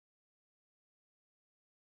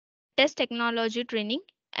latest technology training,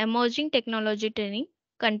 emerging technology training,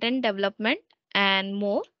 content development, and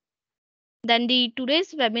more. Then the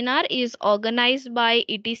today's webinar is organized by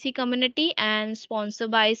ETC community and sponsored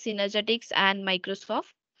by Synergetics and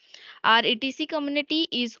Microsoft. Our ETC community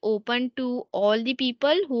is open to all the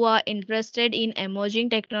people who are interested in emerging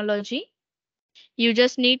technology. You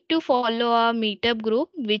just need to follow our meetup group,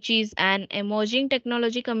 which is an emerging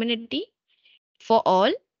technology community for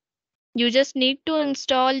all. You just need to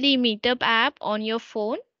install the meetup app on your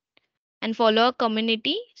phone and follow our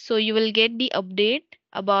community so you will get the update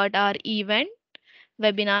about our event,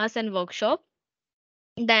 webinars, and workshop.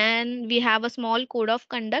 Then we have a small code of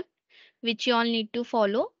conduct which you all need to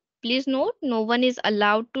follow. Please note, no one is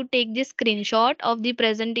allowed to take the screenshot of the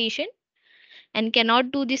presentation and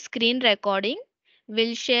cannot do the screen recording.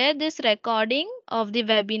 We'll share this recording of the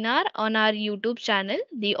webinar on our YouTube channel,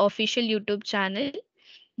 the official YouTube channel.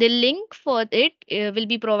 The link for it will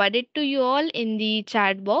be provided to you all in the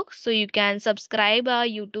chat box so you can subscribe our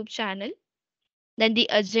YouTube channel. Then the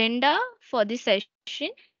agenda for the session,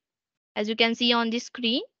 as you can see on the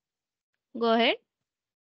screen. Go ahead.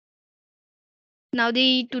 Now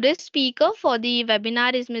the today's speaker for the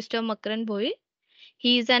webinar is Mr. Makran Bhoy.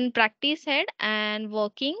 He is an practice head and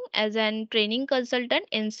working as an training consultant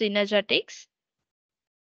in Synergetics.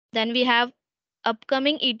 Then we have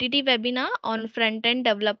upcoming ETT webinar on front-end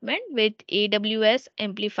development with AWS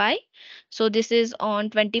Amplify. So this is on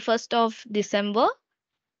 21st of December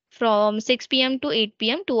from 6 p.m. to 8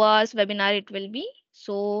 p.m. 2 hours webinar it will be.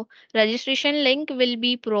 So registration link will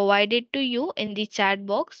be provided to you in the chat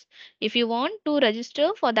box. If you want to register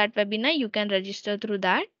for that webinar, you can register through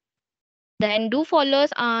that. Then do follow us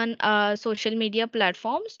on social media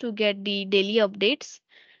platforms to get the daily updates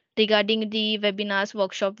regarding the webinars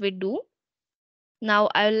workshop we do. Now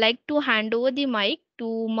I would like to hand over the mic to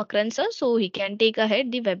Makran sir so he can take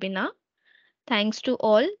ahead the webinar. Thanks to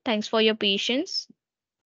all. Thanks for your patience.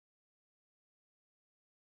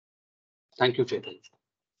 Thank you, Chetan.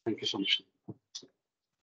 Thank you so much.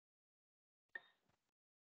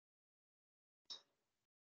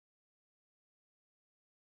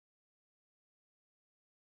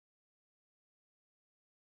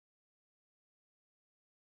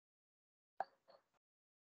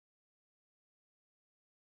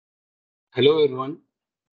 Hello, everyone.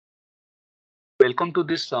 Welcome to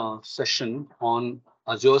this session on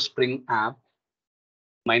Azure Spring App.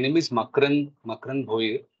 My name is Makran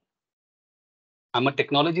Bhoye. I'm a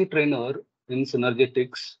technology trainer in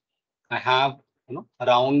Synergetics. I have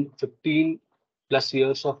around 15 plus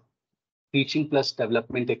years of teaching plus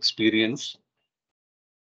development experience.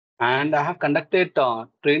 And I have conducted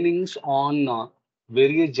trainings on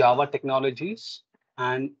various Java technologies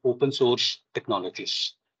and open source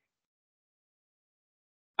technologies.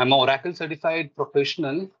 I'm an Oracle certified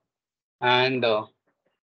professional and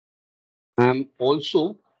I'm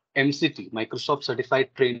also MCT, Microsoft certified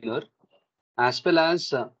trainer, as well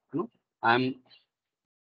as I'm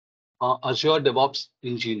Azure DevOps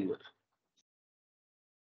engineer.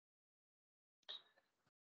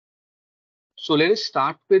 So let us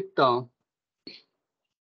start with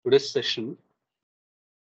today's session.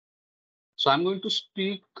 So I'm going to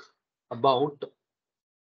speak about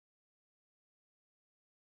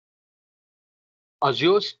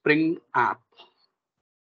Azure Spring App.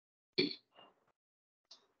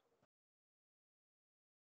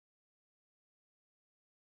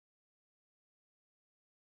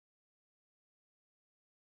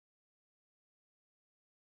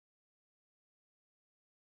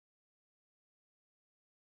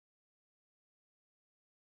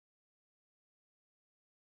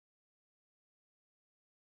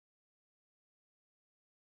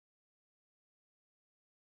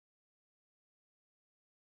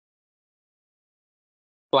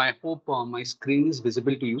 So I hope my screen is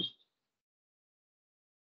visible to you.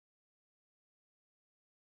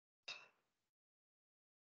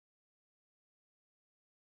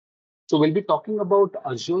 So we'll be talking about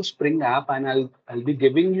Azure Spring App, and I'll be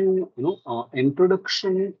giving you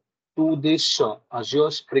introduction to this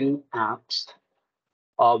Azure Spring Apps,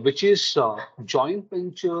 which is joint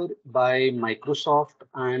venture by Microsoft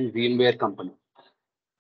and VMware company.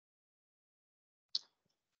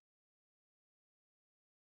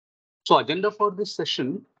 So agenda for this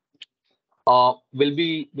session, we'll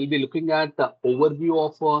be looking at the overview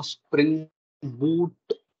of a Spring Boot.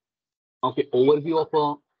 Okay, overview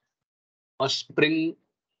of a Spring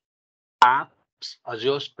apps,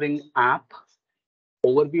 Azure Spring app,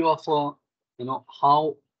 overview of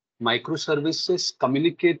how microservices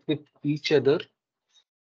communicate with each other.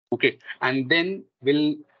 Okay, and then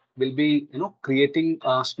we'll be creating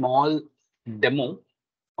a small demo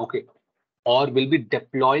okay, or will be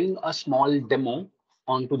deploying a small demo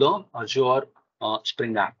onto the Azure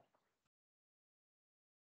Spring App.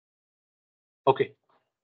 Okay.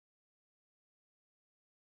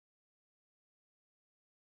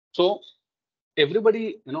 So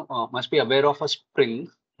everybody, must be aware of a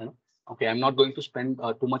Spring. Okay, I'm not going to spend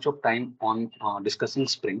too much of time on discussing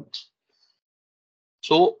Spring.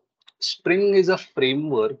 So Spring is a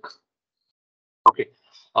framework, okay,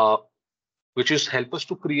 uh, which is help us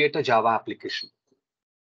to create a Java application.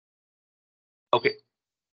 Okay,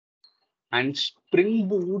 and Spring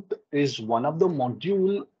Boot is one of the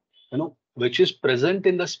module, which is present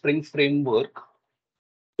in the Spring framework,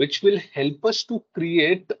 which will help us to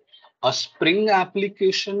create a Spring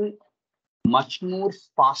application much more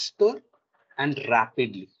faster and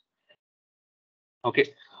rapidly.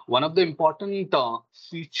 Okay, one of the important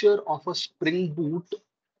feature of a Spring Boot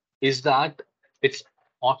is that it's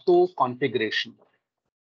auto configuration.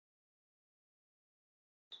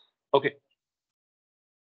 Okay,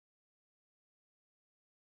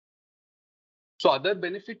 so other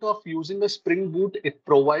benefit of using a Spring Boot, it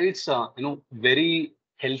provides very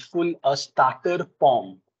helpful a starter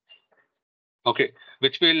form. Okay,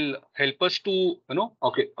 which will help us to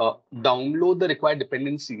download the required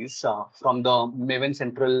dependencies from the Maven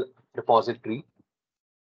Central repository.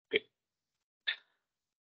 Okay,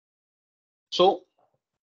 so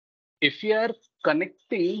if you are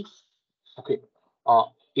connecting, okay, uh,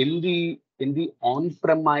 in the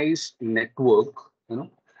on-premise network,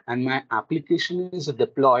 and my application is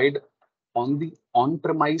deployed on the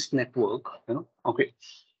on-premise network, okay,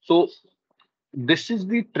 so this is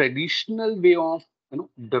the traditional way of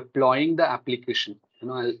deploying the application.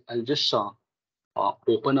 I'll just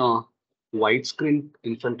open a wide screen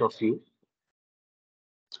in front of you.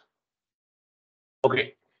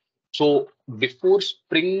 Okay, so before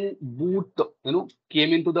Spring Boot,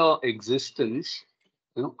 came into the existence,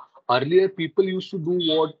 earlier people used to do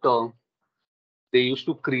what they used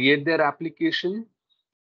to create their application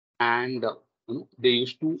and they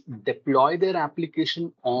used to deploy their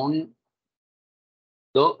application on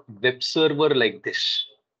the web server like this.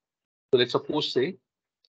 So let's suppose say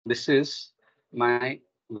this is my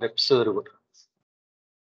web server.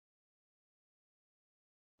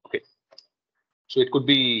 Okay, so it could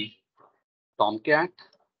be Tomcat.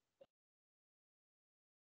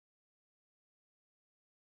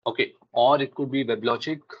 Okay, or it could be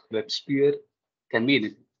WebLogic, WebSphere, can be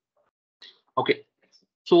anything. Okay,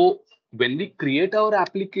 so when we create our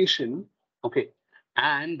application, okay,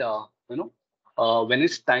 and when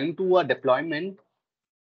it's time to a deployment,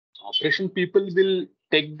 operation people will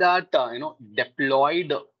take that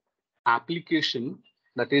deployed application,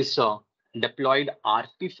 that is deployed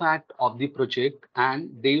artifact of the project, and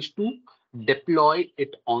they used to deploy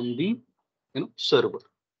it on the server.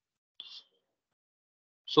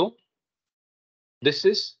 So this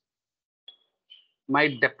is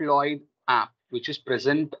my deployed app which is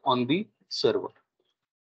present on the server.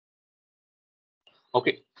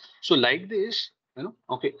 Okay, so like this,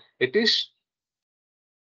 okay, it is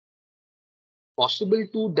possible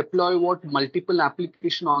to deploy what multiple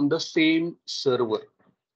application on the same server.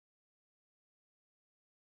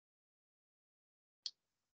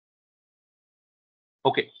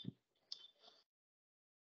 Okay,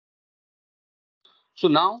 so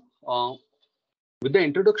now with the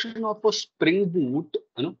introduction of a Spring Boot,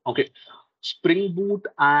 okay, Spring Boot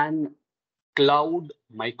and cloud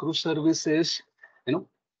microservices,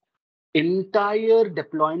 entire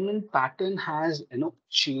deployment pattern has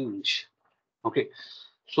changed. Okay,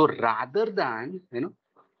 so rather than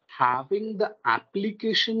having the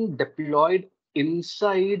application deployed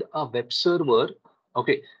inside a web server,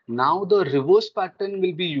 okay, now the reverse pattern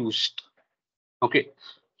will be used. Okay,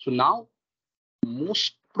 so now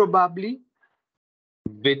most probably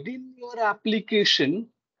within your application,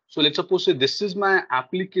 so let's suppose say this is my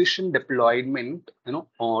application deployment,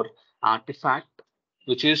 or artifact,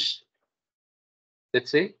 which is,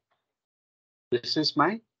 let's say this is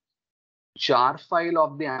my jar file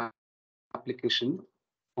of the application.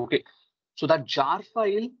 Okay, so that jar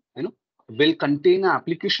file will contain an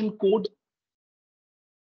application code.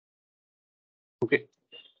 Okay,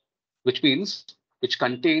 which means which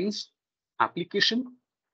contains application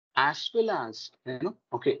as well as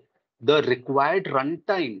okay, the required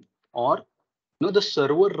runtime, or the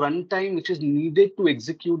server runtime which is needed to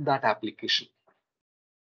execute that application.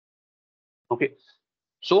 Okay,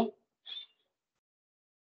 so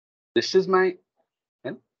this is my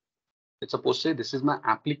let's suppose say this is my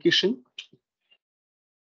application.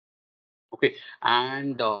 Okay,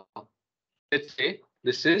 and let's say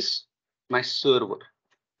this is my server.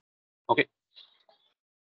 Okay,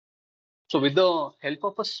 So with the help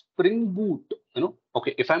of a Spring Boot,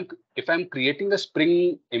 okay, if I'm creating a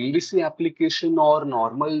Spring MVC application or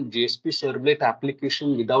normal JSP servlet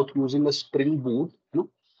application without using a Spring Boot,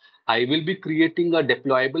 I will be creating a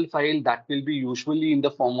deployable file that will be usually in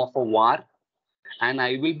the form of a var, and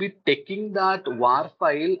I will be taking that var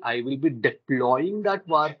file, I will be deploying that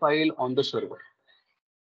var file on the server.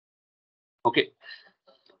 Okay,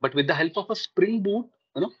 but with the help of a Spring Boot,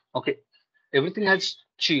 okay, everything has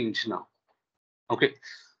changed now. Okay,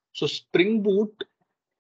 so Spring Boot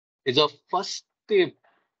is a first step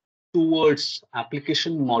towards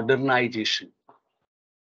application modernization.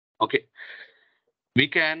 Okay, we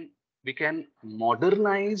can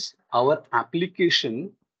modernize our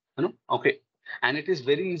application, okay, and it is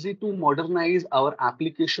very easy to modernize our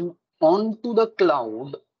application onto the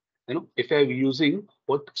cloud, if you're using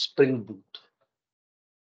what Spring Boot.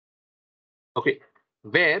 Okay,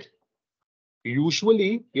 where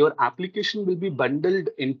usually your application will be bundled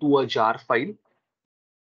into a jar file,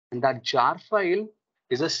 and that jar file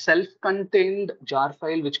is a self-contained jar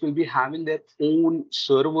file which will be having their own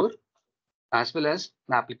server as well as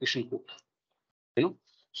the application code.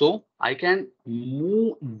 So I can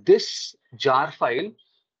move this jar file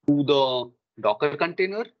to the Docker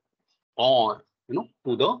container, or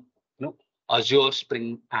to the Azure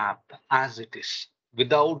Spring app as it is,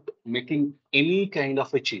 without making any kind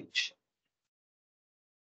of a change.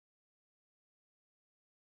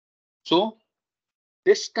 So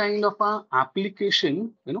this kind of a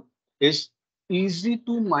application, is easy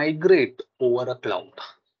to migrate over a cloud.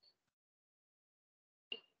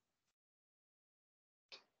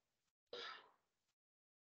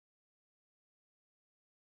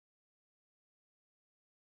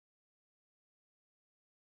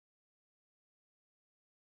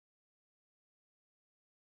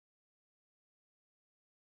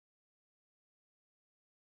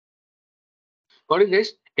 Got it,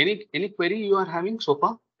 guys? Any query you are having so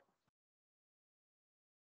far?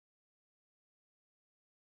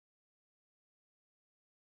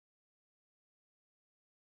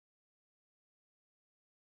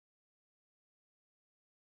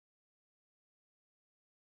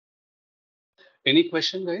 Any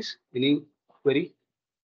question, guys? Any query?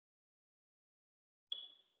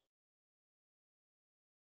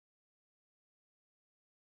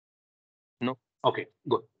 No. Okay,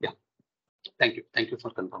 good. Yeah. Thank you. Thank you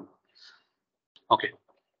for confirming. Okay.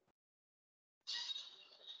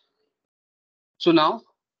 So now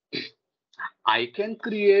I can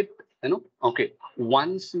create, okay,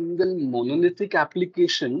 one single monolithic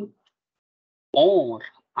application, or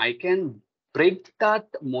I can break that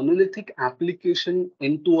monolithic application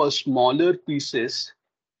into a smaller pieces,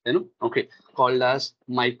 okay, called as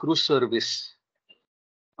microservice.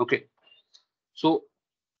 Okay. So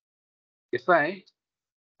if I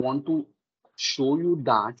want to show you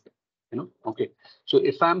that, okay, so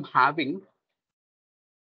if I'm having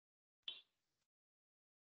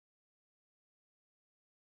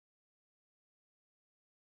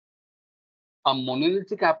a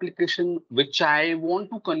monolithic application which I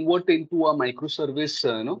want to convert into a microservice,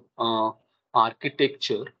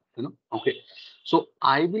 architecture, okay. So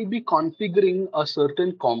I will be configuring a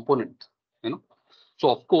certain component,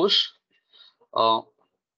 So of course, I'll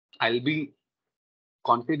be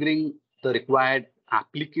configuring the required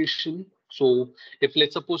application. So if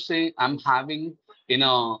let's suppose say I'm having in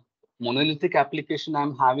a monolithic application,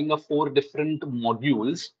 I'm having a 4 different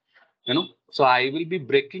modules, so I will be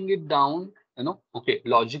breaking it down, okay,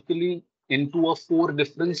 logically into a 4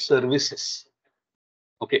 different services.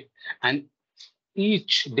 Okay, and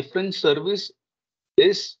each different service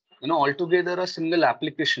is, altogether a single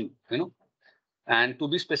application, and to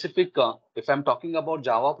be specific, if I'm talking about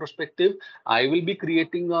Java perspective, I will be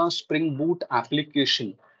creating a Spring Boot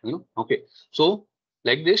application, okay. So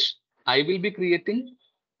like this, I will be creating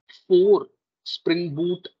 4 Spring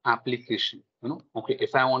Boot application, okay.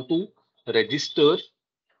 If I want to register,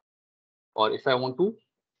 or if I want to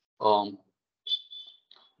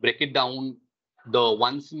break it down, the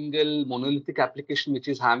one single monolithic application which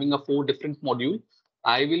is having a 4 different module,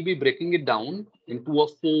 I will be breaking it down into a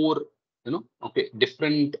 4, okay,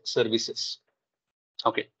 different services.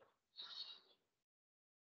 Okay.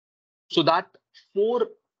 So that 4,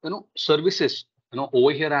 services,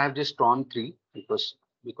 over here I have just drawn 3 because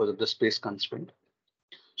of the space constraint.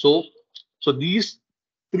 So these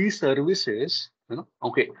 3 services,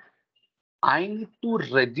 okay, I need to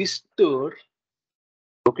register,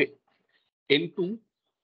 okay, into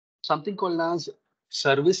something called as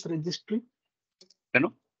service registry,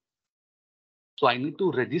 So I need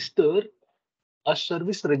to register a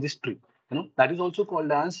service registry, that is also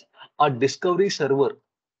called as a discovery server.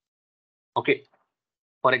 Okay,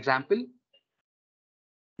 for example,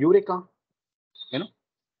 Eureka,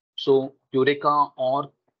 so Eureka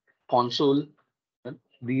or console,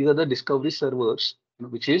 these are the discovery servers,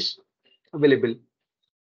 which is available.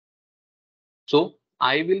 So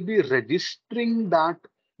I will be registering that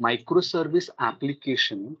microservice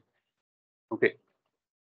application. Okay,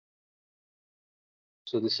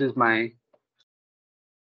 so this is my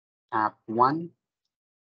app 1.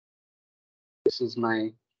 This is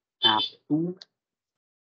my app 2.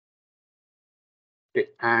 Okay,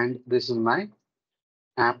 and this is my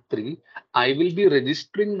app 3. I will be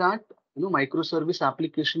registering that microservice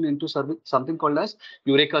application into service, something called as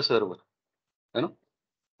Eureka server.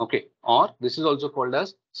 Okay, or this is also called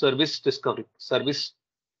as service discovery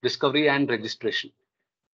and registration.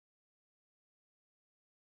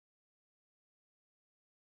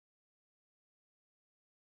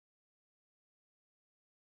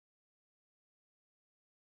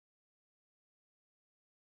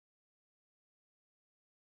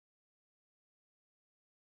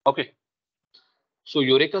 Okay, so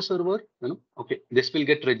Eureka server, okay, this will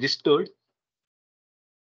get registered.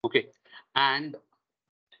 Okay, and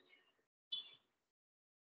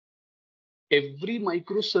every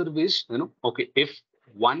microservice, okay, if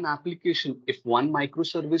one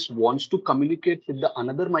microservice wants to communicate with the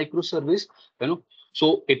another microservice,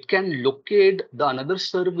 so it can locate the another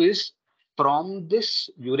service from this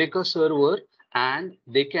Eureka server, and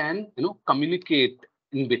they can, communicate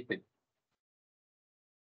in between.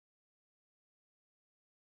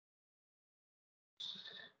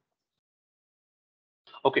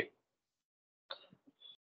 Okay,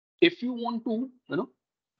 if you want to,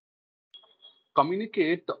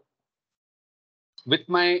 communicate with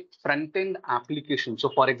my front-end application. So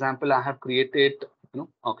for example, I have created,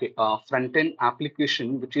 okay, a front-end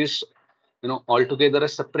application, which is, altogether a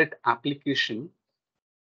separate application.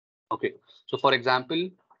 Okay, so for example,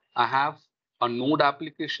 I have a node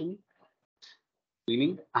application,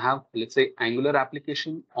 meaning I have, let's say, Angular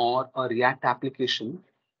application or a React application.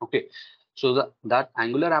 Okay, so that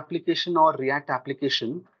Angular application or React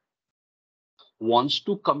application wants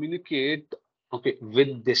to communicate, okay,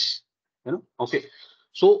 with this, okay.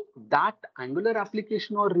 So that Angular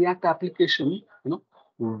application or React application,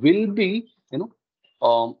 will be,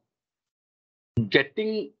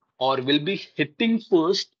 getting or will be hitting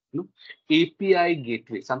first, API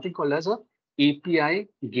gateway, something called as a API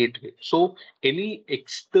gateway. So any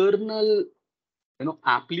external,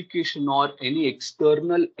 application or any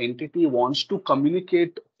external entity wants to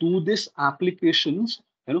communicate to this applications,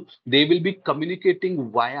 they will be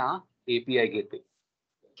communicating via API gateway.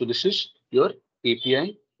 So this is your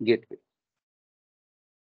API gateway.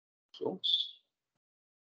 So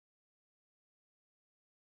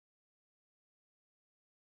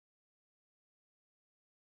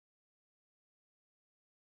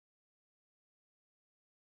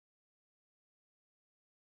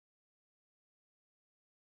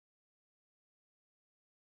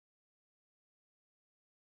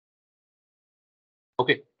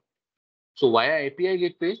okay, so via API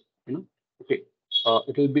gateway, okay,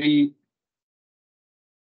 it will be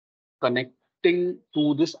connecting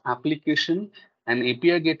to this application and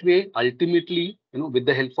API gateway ultimately, with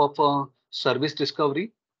the help of service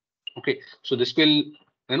discovery. Okay, so this will,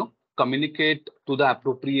 communicate to the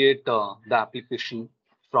appropriate the application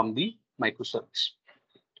from the microservice.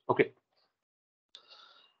 Okay,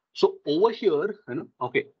 so over here,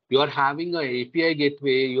 okay, you are having a API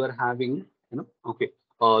gateway, you are having, okay,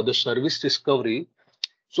 the service discovery.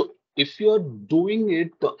 So if you are doing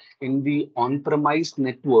it in the on-premise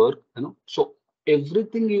network, so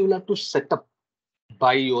everything you will have to set up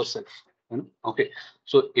by yourself. Okay,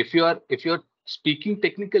 so if you're speaking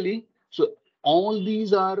technically, so all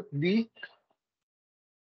these are the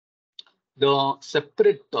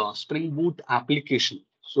separate Spring Boot application.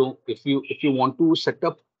 So if you want to set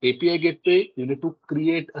up API gateway, you need to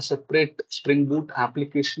create a separate Spring Boot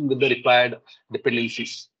application with the required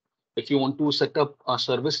dependencies. If you want to set up a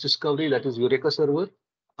service discovery, that is Eureka server,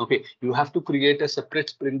 okay, you have to create a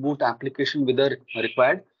separate Spring Boot application with the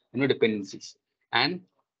required, dependencies, and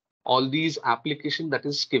all these application that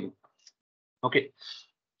is given. Okay,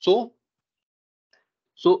 so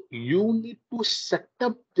you need to set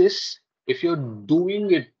up this if you're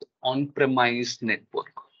doing it on premise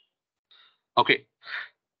network. Okay,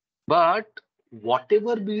 but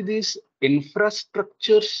whatever be this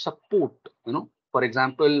infrastructure support, for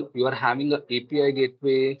example, you are having a API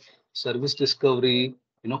gateway, service discovery,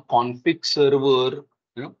 config server,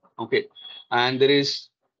 okay, and there is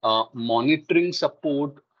monitoring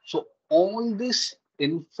support. So all this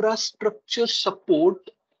infrastructure support,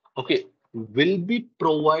 okay, will be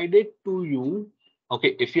provided to you.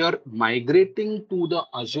 Okay, if you are migrating to the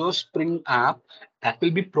Azure Spring app, that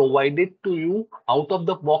will be provided to you out of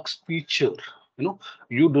the box feature.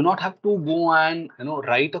 You do not have to go and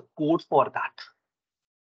write a code for that.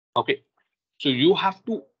 Okay, so you have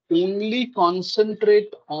to only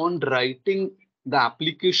concentrate on writing the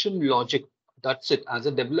application logic. That's it. As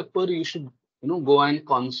a developer, you should go and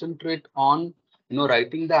concentrate on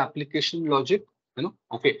writing the application logic.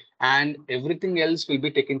 Okay, and everything else will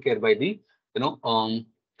be taken care by the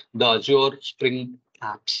the Azure Spring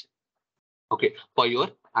apps. Okay, for your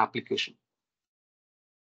application.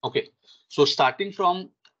 Okay, so starting from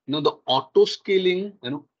the auto scaling,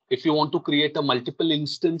 if you want to create a multiple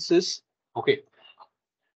instances, okay,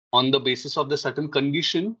 on the basis of the certain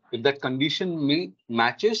condition, if that condition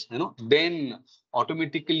matches, then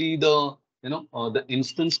automatically the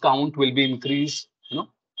instance count will be increased,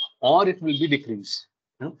 or it will be decreased.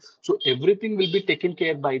 So everything will be taken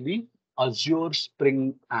care by the Azure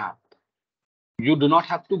Spring app. You do not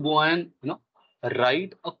have to go and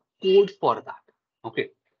write a code for that. Okay,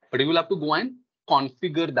 but you will have to go and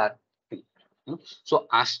configure that thing. So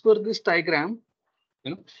as per this diagram,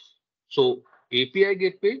 so API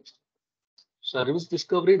gateway, service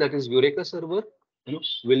discovery, that is Eureka server,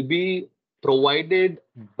 will be provided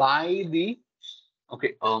by the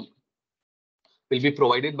will be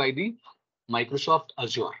provided by the Microsoft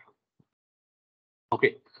Azure.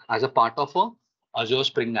 Okay, as a part of a Azure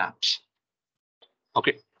Spring Apps.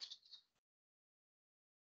 Okay.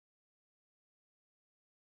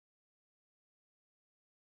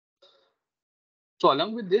 So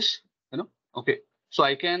along with this, okay, so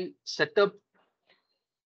I can set up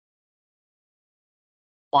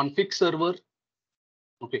config server.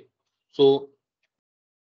 Okay, so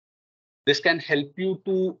this can help you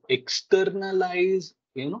to externalize,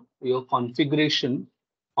 your configuration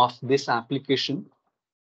of this application.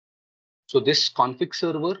 So this config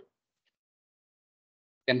server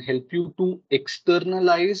can help you to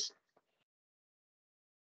externalize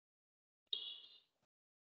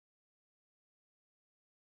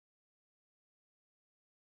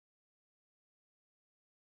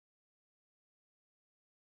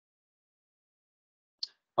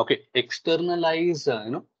externalize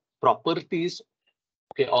properties,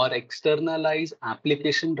 or externalize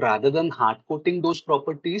application rather than hard coding those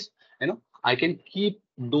properties. I can keep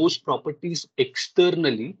those properties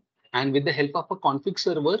externally, and with the help of a config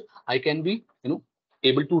server, I can be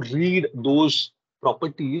able to read those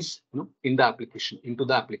properties in the application, into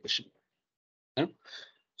the application.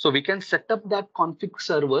 So we can set up that config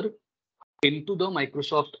server into the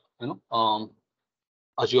Microsoft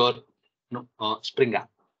Azure Spring app.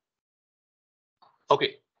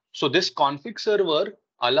 Okay, so this config server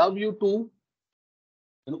allow you to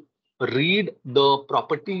read the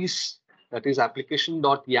properties, that is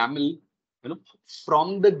application.yaml,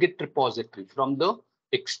 from the Git repository, from the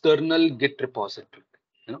external Git repository.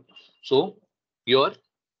 So your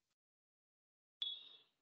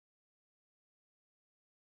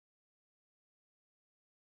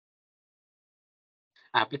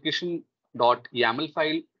application.yaml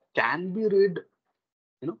file can be read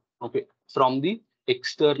from the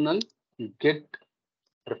external Git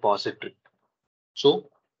repository. So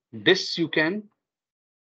this you can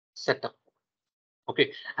set up.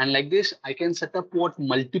 Okay, and like this, I can set up what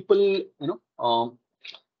multiple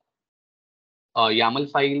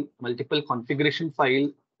YAML file, multiple configuration file,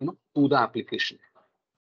 to the application.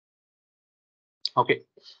 Okay,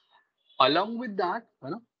 along with that,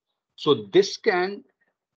 so this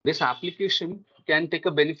application can take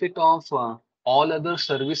a benefit of all other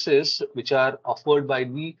services which are offered by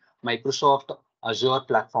the Microsoft Azure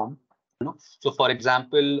platform. So for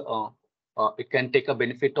example, it can take a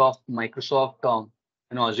benefit of Microsoft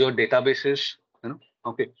Azure databases.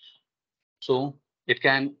 Okay, so it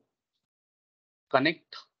can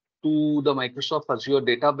connect to the Microsoft Azure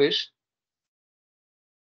database.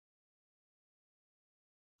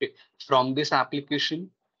 Okay, from this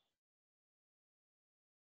application.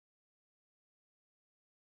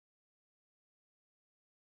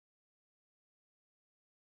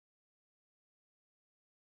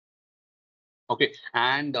 Okay,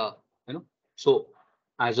 and so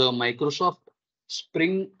as a Microsoft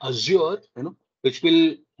Spring Azure, which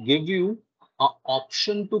will give you an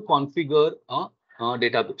option to configure a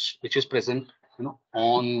database which is present,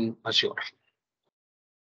 on Azure.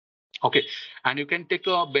 Okay, and you can take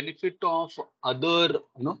a benefit of other,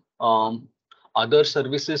 other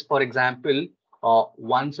services. For example,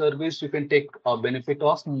 one service you can take a benefit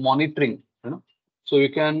of monitoring. So you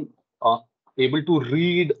can able to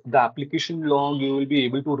read the application log. You will be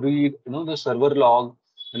able to read, the server log.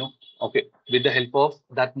 okay, with the help of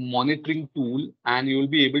that monitoring tool, and you will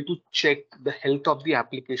be able to check the health of the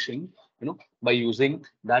application, by using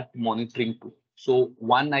that monitoring tool. So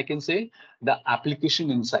one, I can say the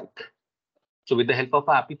application insight. So with the help of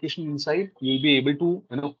application insight, you'll be able to,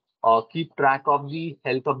 keep track of the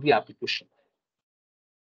health of the application.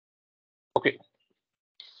 Okay.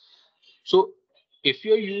 So if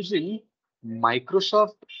you're using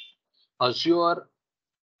Microsoft Azure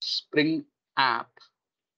Spring App,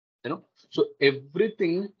 so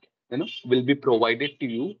everything, will be provided to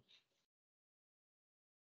you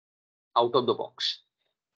out of the box.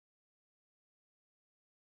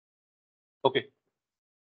 Okay.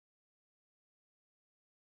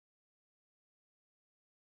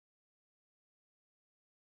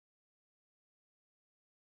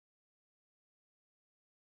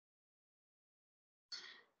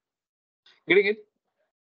 Getting it?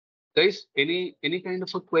 Guys, any kind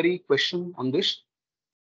of a query, question on this?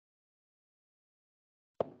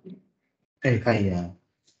 Hey, hi.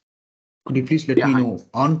 Could you please let Yeah, me hi. know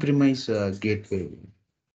on-premise gateway?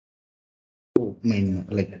 I mean,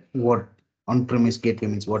 like what on-premise gateway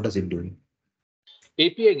means? What does it do?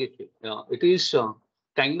 API gateway. It is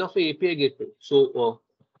kind of a API gateway. So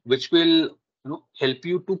which will help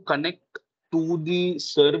you to connect to the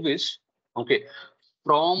service. Okay,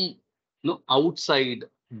 from outside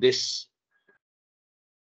this.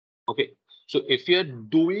 Okay, so if you're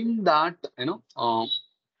doing that,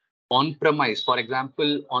 on premise, for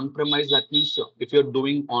example, on premise, that means if you're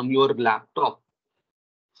doing on your laptop,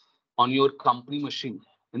 on your company machine,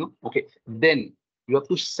 okay, then you have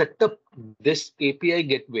to set up this API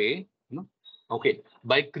gateway, okay,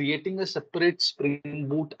 by creating a separate Spring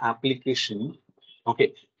Boot application.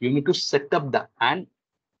 Okay, you need to set up that. And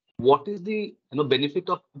what is the benefit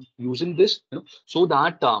of using this? So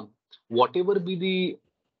that whatever be the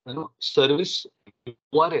service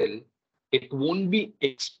URL, it won't be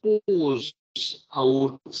exposed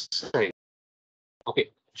outside. Okay,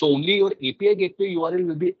 so only your API gateway URL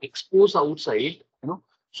will be exposed outside.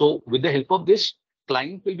 So with the help of this,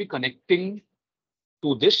 client will be connecting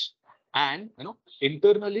to this, and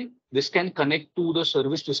internally this can connect to the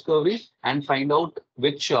service discovery and find out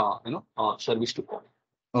which service to call.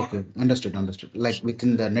 Okay, understood, understood. Like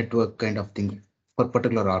within the network kind of thing for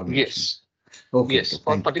particular organization. Yes. Okay, Yes, okay.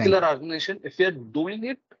 for Thank you, thank particular you. organization, if you're doing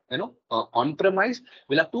it, on premise,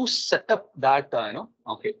 we'll have to set up that,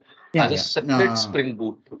 okay, Yeah, as a yeah. separate Spring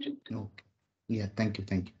Boot project. Okay. Yeah, thank you,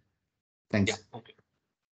 thank you. Yeah, Thanks. okay.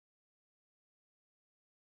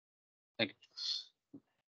 Thank you.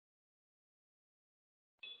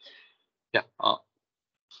 Yeah.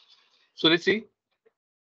 So let's see.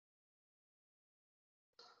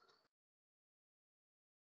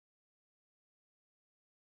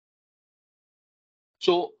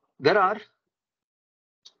 So there are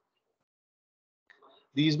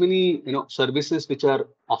these many services which are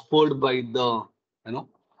offered by the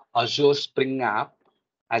Azure Spring App.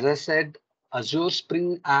 As I said, Azure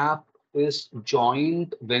Spring App is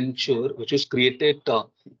joint venture which is created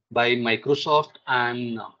by Microsoft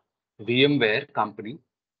and VMware company.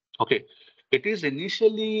 Okay, it is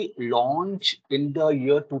initially launched in the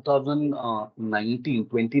year 2019,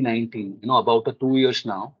 2019. About 2 years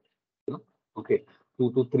now. Okay,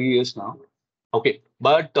 2 to 3 years now. Okay,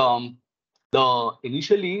 but the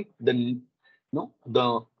initially the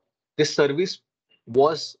this service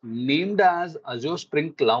was named as Azure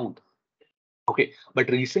Spring Cloud. Okay, but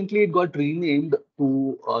recently it got renamed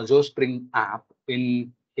to Azure Spring App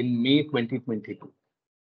in May 2022.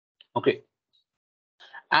 Okay,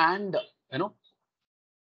 and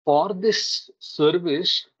for this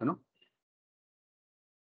service,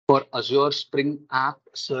 for Azure Spring App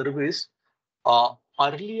service,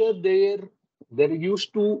 earlier there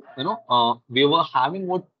used to we were having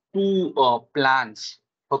what two plans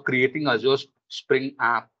for creating Azure Spring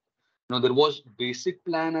App. There was basic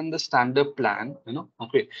plan and the standard plan.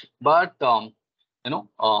 Okay, but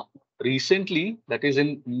recently, that is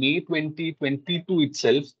in May 2022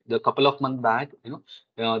 itself, the couple of months back,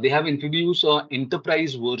 they have introduced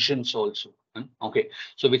enterprise versions also. Okay,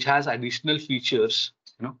 so which has additional features,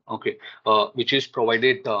 okay, which is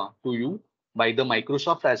provided to you by the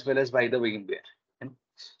Microsoft as well as by the VMware.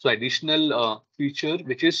 So additional feature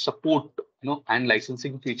which is support, and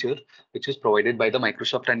licensing feature which is provided by the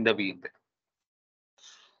Microsoft and the VMware.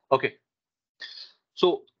 Okay,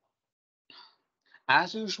 so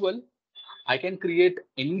as usual, I can create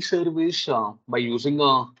any service by using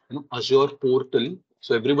a Azure portal.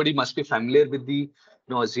 So everybody must be familiar with the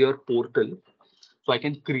Azure portal. So I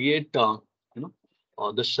can create the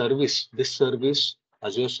service, this service,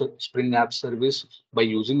 Azure Spring App service by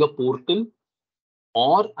using a portal.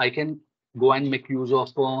 or I can go and make use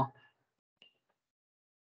of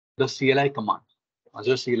the CLI command,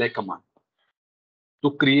 Azure CLI command,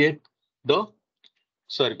 to create the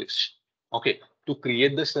service. Okay, to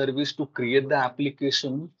create the service, to create the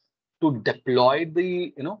application, to deploy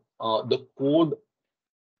the the code,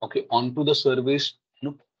 okay, onto the service.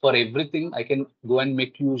 For everything, I can go and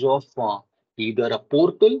make use of either a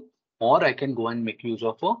portal, or I can go and make use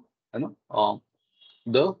of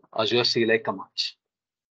the Azure CLI commands.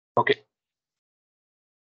 Okay,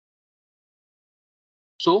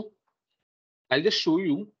 so I'll just show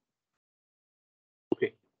you.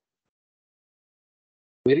 Okay,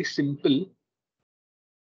 very simple.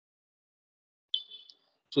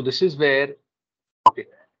 So this is where, okay,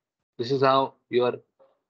 this is how your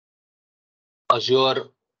Azure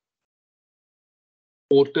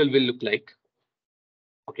portal will look like.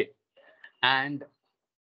 Okay, and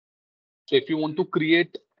so if you want to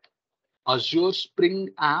create Azure Spring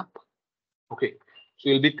app, okay, so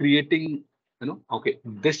you'll be creating, okay,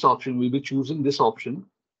 this option. We'll be choosing this option,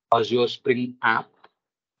 Azure Spring app.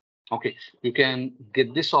 Okay, you can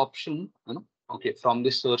get this option, okay, from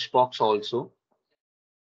the search box also.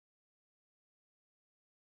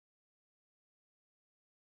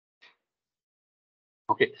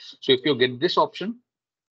 Okay, so if you get this option,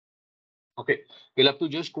 okay, you'll have to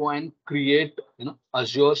just go and create,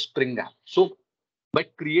 Azure Spring app. So by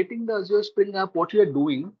creating the Azure Spring app, what we are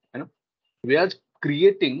doing, we are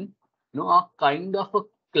creating, a kind of a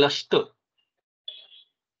cluster.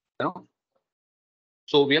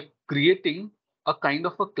 So we are creating a kind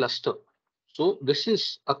of a cluster. So this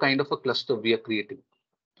is a kind of a cluster we are creating.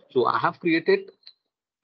 So I have created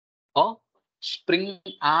a Spring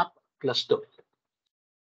app cluster.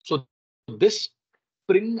 So this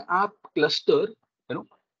Spring app cluster,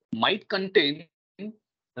 might contain,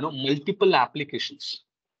 multiple applications.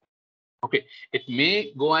 Okay, it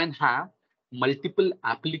may go and have multiple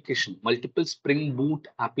application, multiple Spring Boot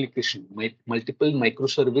application, multiple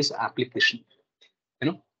microservice application.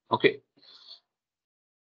 Okay.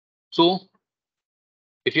 So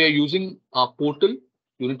if you are using a portal,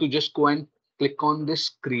 you need to just go and click on this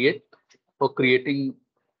create for creating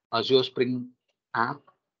Azure Spring app.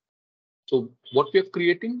 So what we are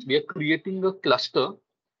creating a cluster.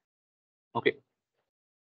 Okay.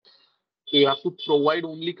 So you have to provide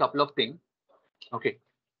only a couple of things. Okay.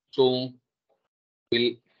 So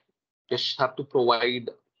we'll just have to provide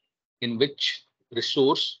in which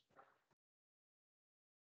resource,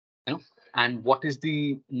 and what is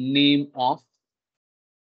the name of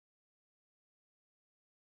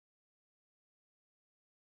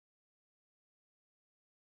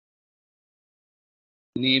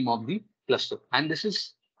the cluster. And this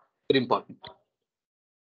is very important.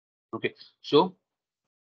 Okay. So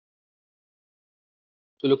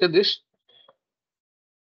look at this.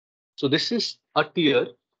 So this is a tier,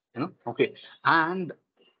 okay. And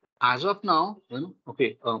as of now,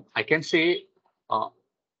 okay, I can say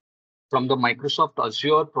from the Microsoft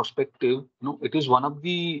Azure perspective, it is one of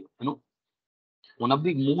the, one of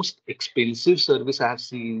the most expensive service I have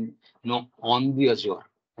seen, on the Azure.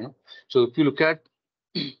 So if you look at,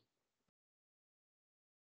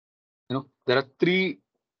 there are 3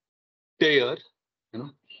 tier,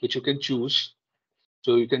 which you can choose.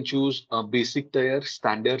 So you can choose a basic tier,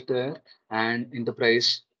 standard tier, and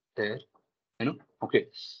enterprise tier. Okay.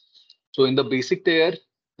 So in the basic tier,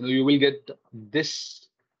 you will get this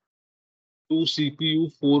 2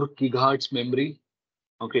 CPU, 4 gigahertz memory.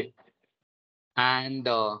 Okay. And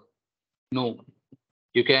no,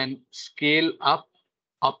 you can scale up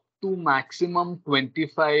to maximum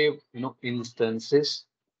 25, instances.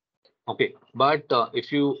 Okay. But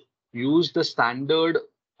if you use the standard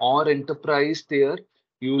or enterprise tier,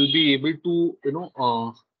 you will be able to,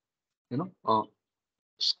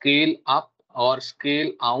 scale up or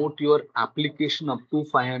scale out your application up to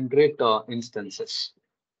 500 instances.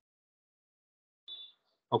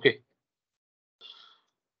 Okay.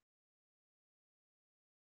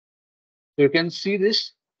 You can see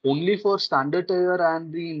this only for standard tier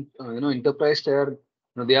and the enterprise tier.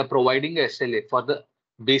 They are providing a SLA. For the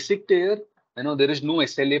basic tier, there is no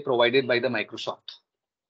SLA provided by the Microsoft.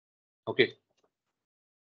 Okay.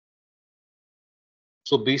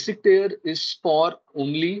 So basic tier is for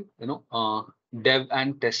only dev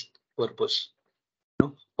and test purpose.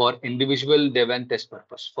 For individual dev and test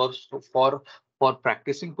purpose. For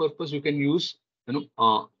practicing purpose, you can use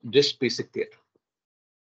just basic tier.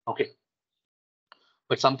 Okay.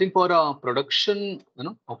 But something for production,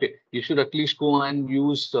 okay, you should at least go and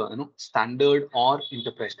use standard or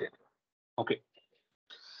enterprise tier. Okay.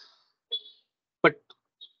 But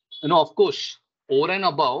of course, over and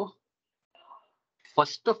above,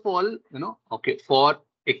 first of all, okay, for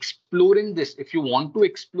exploring this, if you want to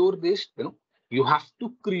explore this, you have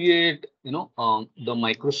to create, the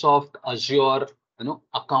Microsoft Azure,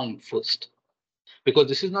 account first, because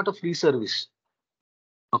this is not a free service.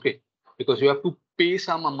 Okay, because you have to pay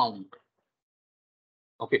some amount.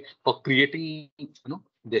 Okay, for creating,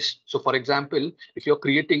 this. So, for example, if you're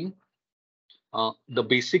creating the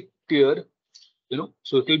basic tier,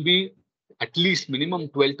 so it will be at least minimum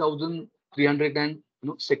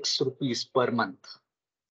 12,306 rupees per month.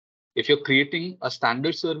 If you're creating a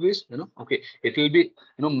standard service, okay, it will be,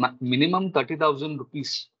 minimum 30,000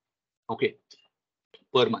 rupees, okay,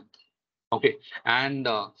 per month. Okay, and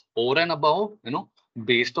over and above,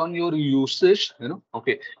 based on your usage,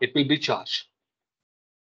 okay, it will be charged.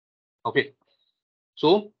 Okay,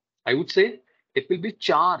 so I would say it will be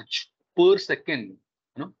charged per second.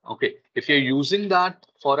 Okay, if you're using that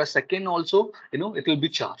for a second also, it will be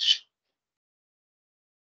charged.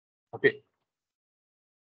 Okay,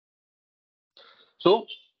 so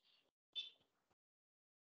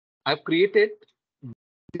I've created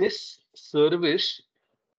this service,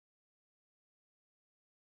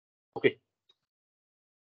 okay,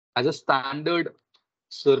 as a standard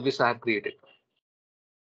service I have created.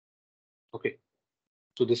 Okay,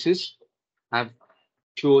 so this is, I've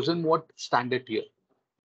chosen what standard tier.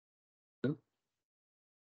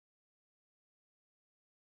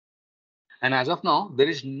 And as of now, there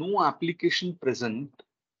is no application present,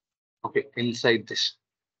 okay, inside this.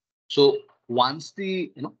 So once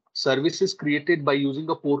the service is created by using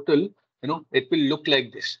a portal, it will look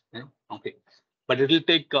like this. Okay, but it will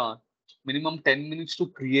take minimum 10 minutes to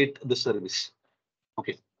create the service.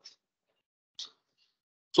 Okay.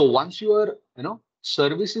 So once your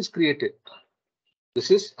service is created, this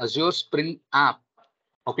is Azure Spring App.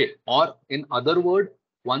 Okay, or in other word,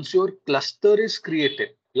 once your cluster is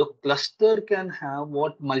created, your cluster can have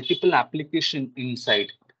what multiple application inside.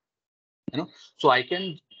 So I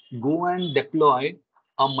can go and deploy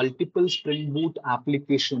a multiple Spring Boot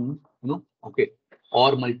application, okay,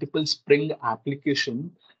 or multiple Spring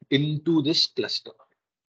application into this cluster.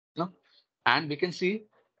 And we can see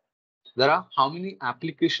there are how many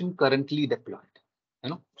application currently deployed.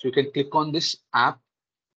 So you can click on this app,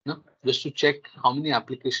 just to check how many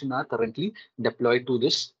applications are currently deployed to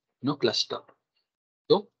this cluster.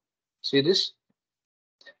 So see this.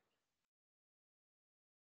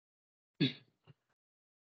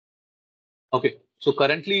 Okay, so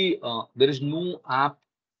currently there is no app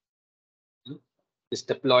is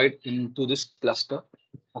deployed into this cluster.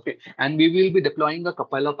 Okay, and we will be deploying a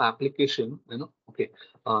couple of application, okay,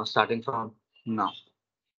 starting from now.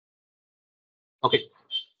 Okay,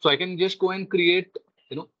 so I can just go and create,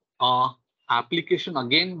 application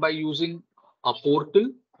again by using a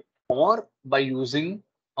portal or by using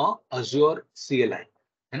a Azure CLI.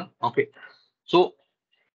 Okay, so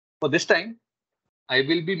for this time, I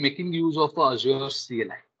will be making use of Azure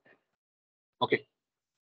CLI. Okay,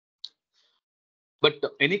 but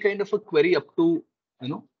any kind of a query up to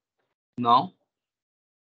now,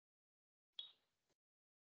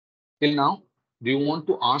 till now, do you want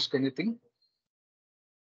to ask anything?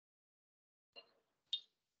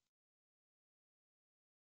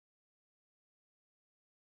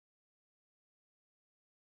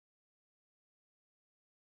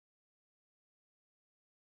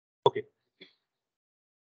 Okay,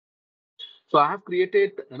 so I have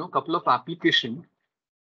created couple of application.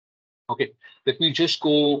 Okay, let me just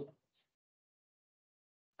go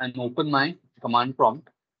and open my command prompt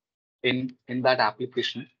in that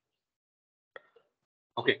application.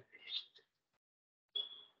 Okay,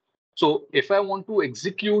 so if I want to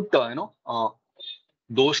execute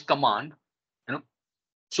those command,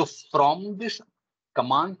 so from this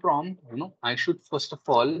command prompt, I should first of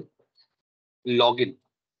all log in.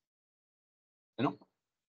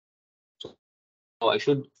 So I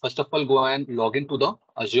should first of all go and log into the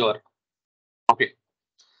Azure. Okay,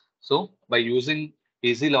 so by using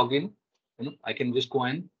easy login, I can just go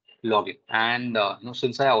and log in. And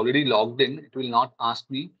since I already logged in, it will not ask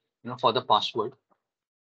me for the password,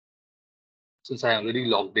 since I already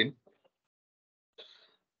logged in.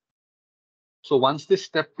 So once this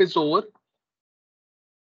step is over,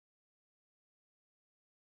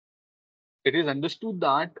 it is understood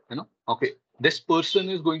that okay, this person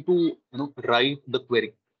is going to write the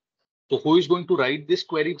query. So who is going to write this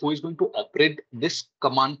query? Who is going to operate this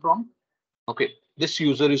command prompt? Okay, this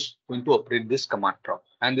user is going to operate this command prompt,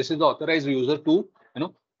 and this is the authorized user to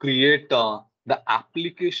create the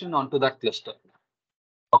application onto that cluster.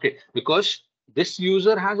 Okay, because this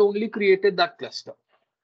user has only created that cluster.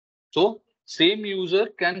 So same user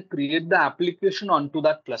can create the application onto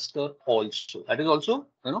that cluster also. That is also,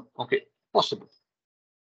 okay, possible.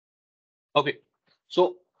 Okay,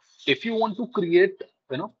 so if you want to create,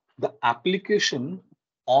 the application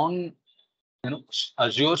on,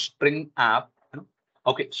 Azure Spring App,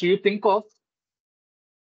 okay, so you think of,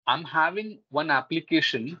 I'm having one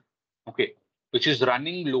application, okay, which is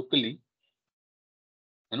running locally,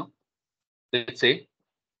 let's say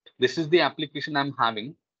this is the application I'm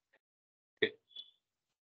having. Okay.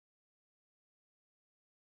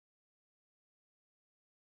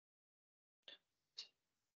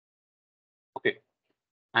 Okay.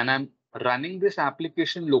 And I'm running this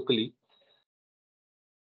application locally.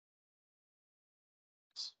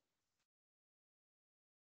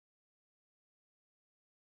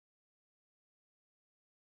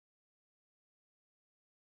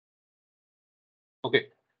 Okay.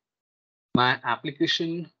 My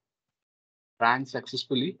application ran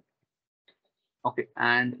successfully. Okay.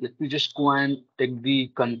 And let me just go and take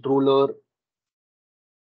the controller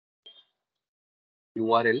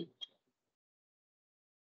URL.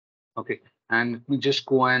 Okay. And let me just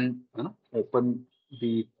go and open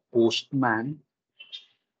the Postman.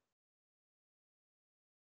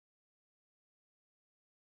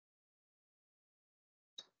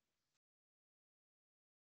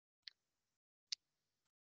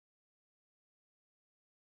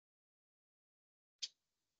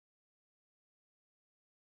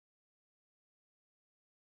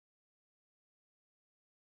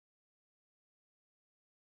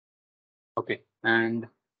 Okay. And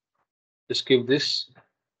just give this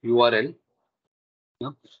URL.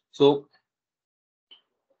 So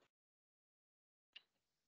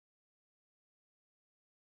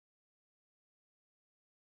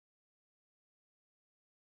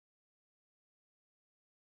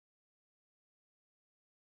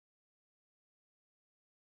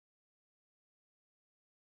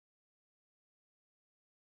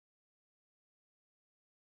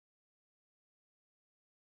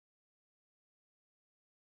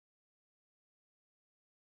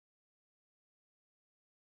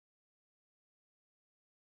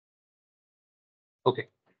okay.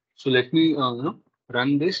 So let me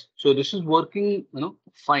run this. So this is working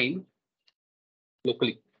fine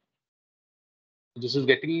locally. This is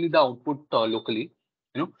getting me the output locally.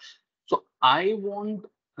 So I want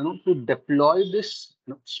to deploy this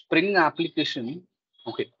Spring application,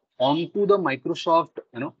 okay, onto the Microsoft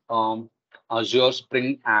Azure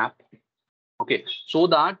Spring app, okay, so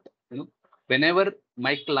that whenever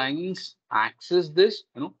my clients access this,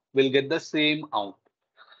 will get the same out.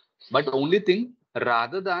 But only thing,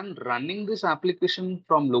 rather than running this application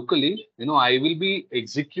from locally, I will be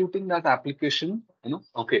executing that application,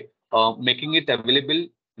 okay, making it available,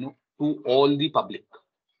 to all the public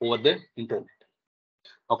over the internet.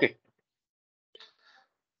 Okay.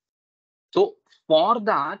 So for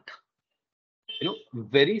that,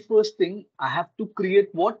 very first thing I have to create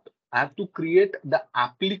what? I have to create the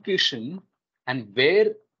application, and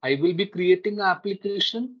where I will be creating the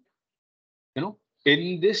application,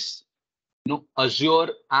 in this, Azure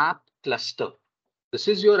app cluster. This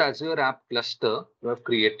is your Azure app cluster you have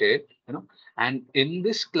created, and in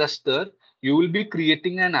this cluster, you will be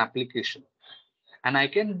creating an application. And I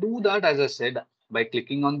can do that, as I said, by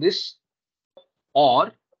clicking on this,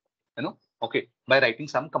 or, okay, by writing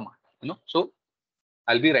some command, so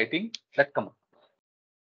I'll be writing that command.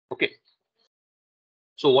 Okay.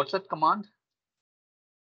 So what's that command?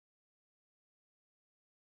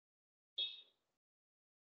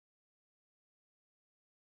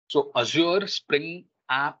 So Azure Spring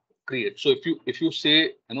App create. So if you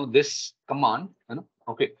say this command,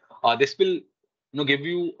 okay, this will give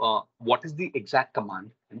you what is the exact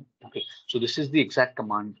command. Okay, so this is the exact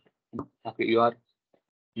command. Okay,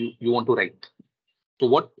 you want to write. So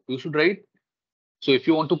what you should write? So if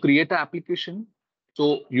you want to create an application,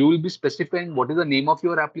 so you will be specifying what is the name of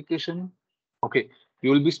your application. Okay,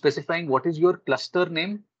 you will be specifying what is your cluster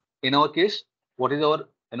name. In our case, what is our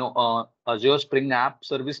Azure Spring App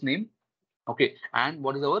service name. Okay, and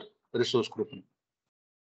what is our resource group name.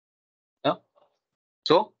 Yeah.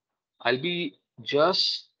 So I'll be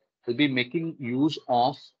making use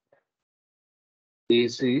of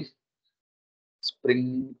AC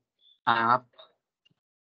Spring App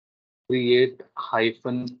create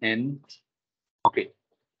 -n. Okay,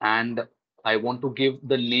 and I want to give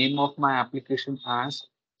the name of my application as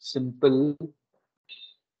simple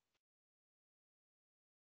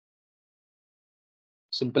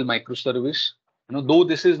microservice. Though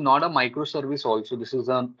this is not a microservice, also this is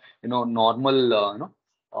a normal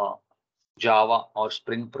Java or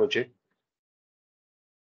Spring project.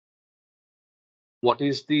 What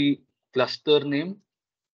is the cluster name.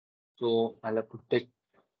 So I'll have to take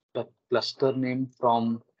the cluster name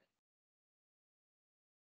from.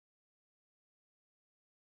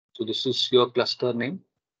 So this is your cluster name.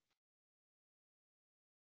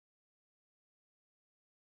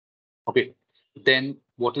 Okay. Then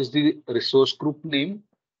what is the resource group name?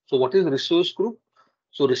 So what is resource group?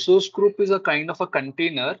 So resource group is a kind of a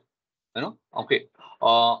container, okay,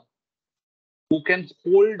 who can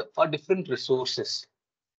hold a different resources,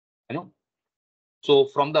 So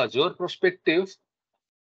from the Azure perspective,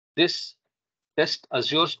 this test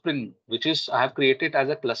Azure Spring, which is I have created as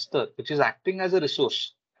a cluster, which is acting as a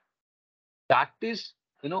resource, that is,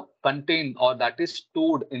 contained or that is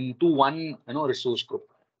stored into one, resource group.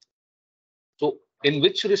 So in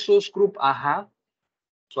which resource group I have?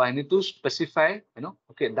 So I need to specify,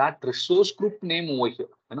 okay, that resource group name over here,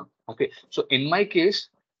 okay. So in my case,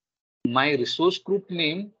 my resource group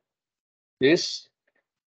name is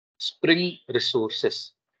Spring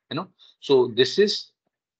Resources, So this is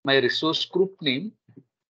my resource group name,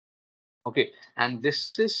 okay, and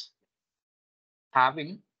this is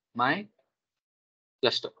having my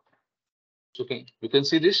cluster. So okay, you can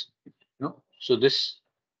see this, So this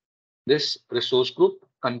resource group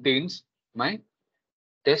contains my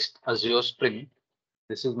test Azure Spring.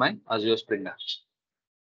 This is my Azure Spring Apps.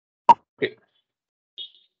 Okay.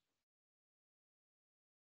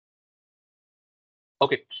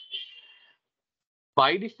 Okay.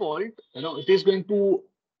 By default, it is going to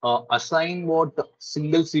assign what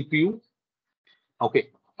single CPU.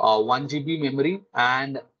 Okay. 1 GB memory,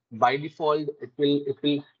 and by default, it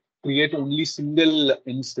will create only single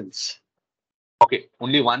instance. Okay,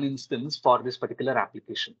 only one instance for this particular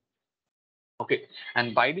application. Okay,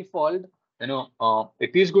 and by default,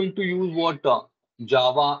 it is going to use what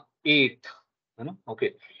Java 8,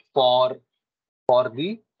 okay, for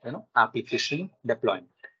the application deployment.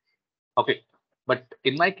 Okay, but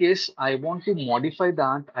in my case, I want to modify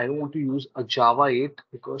that. I don't want to use a Java 8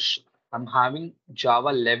 because I'm having Java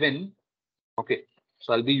 11. Okay,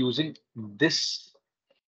 so I'll be using this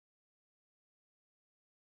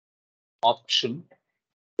option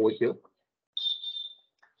over here.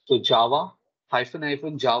 So Java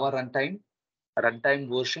 -- Java runtime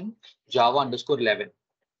version Java _11.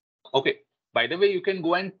 Okay. By the way, you can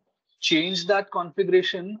go and change that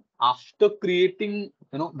configuration after creating,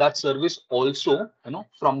 that service also,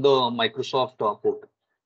 from the Microsoft port.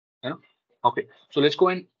 Okay. So let's go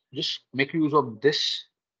and just make use of this.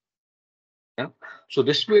 So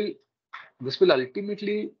this will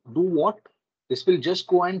ultimately do what? This will just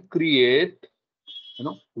go and create,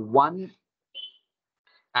 one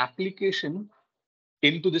application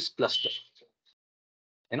into this cluster.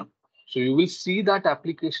 So you will see that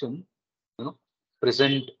application,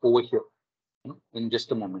 present over here, in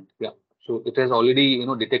just a moment. Yeah. So it has already,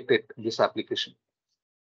 detected this application.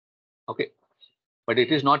 Okay. But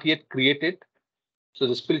it is not yet created. So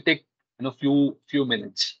this will take, few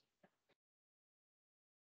minutes.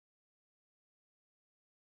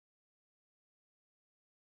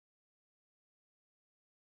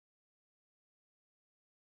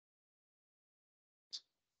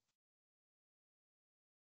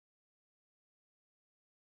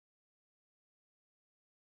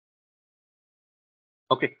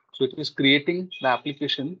 Okay. So it is creating the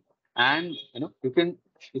application, and you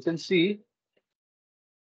can see.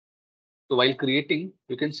 So while creating,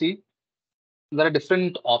 you can see there are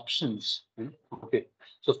different options. Okay.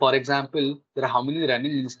 So for example, there are how many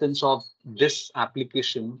running instance of this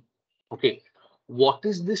application. Okay. What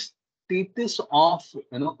is this status of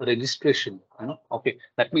registration? Okay.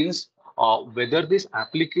 That means whether this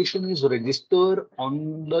application is registered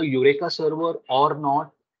on the Eureka server or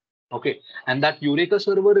not. Okay. And that Eureka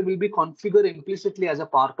server will be configured implicitly as a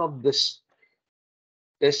part of this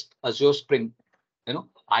test Azure Spring.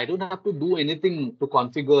 I don't have to do anything to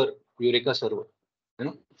configure Eureka server.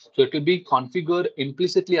 So it will be configured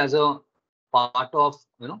implicitly as a part of,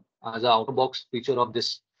 as a out-of-box feature of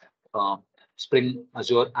this Spring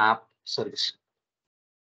Azure app service.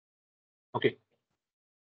 Okay.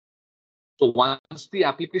 So once the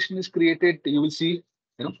application is created, you will see,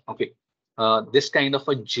 okay, this kind of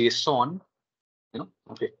a JSON,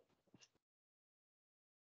 okay.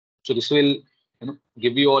 So this will,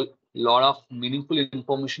 give you all lot of meaningful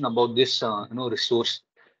information about this, resource.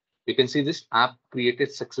 You can see this app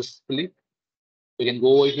created successfully. You can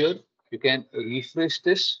go over here. You can refresh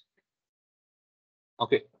this.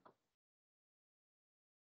 Okay.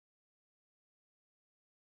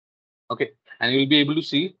 Okay. And you'll be able to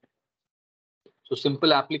see. So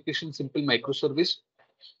simple application, simple microservice,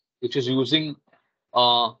 which is using,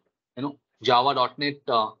 Java.NET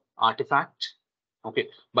artifact. Okay,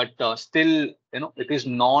 but still, it is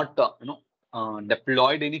not,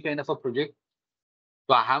 deployed any kind of a project.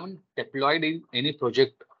 So I haven't deployed any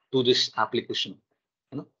project to this application.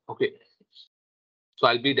 Okay. So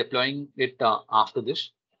I'll be deploying it after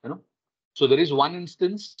this. So there is one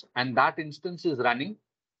instance, and that instance is running.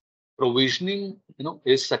 Provisioning,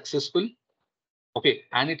 is successful. Okay,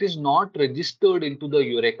 and it is not registered into the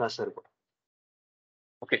Eureka server.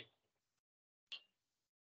 Okay.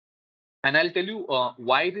 And I'll tell you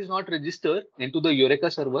why it is not registered into the Eureka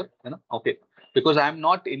server. Okay, because I am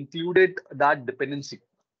not included that dependency.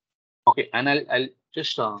 Okay, and I'll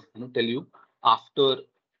just tell you after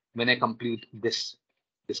when I complete this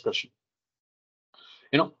discussion.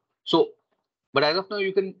 So but as of now,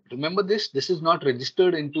 you can remember this. This is not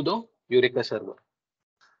registered into the Eureka server.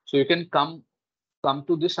 So you can come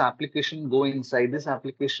to this application, go inside this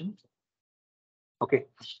application. Okay,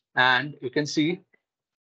 and you can see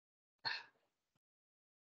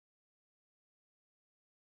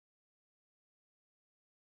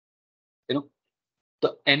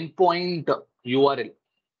the endpoint URL.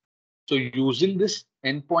 So using this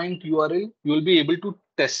endpoint URL, you will be able to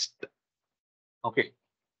test. Okay,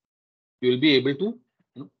 you will be able to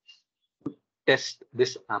test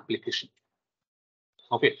this application.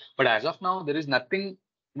 Okay, but as of now, there is nothing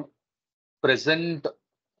present.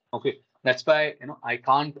 Okay, that's why I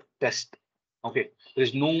can't test. Okay, there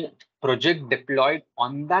is no project deployed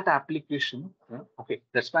on that application. Okay,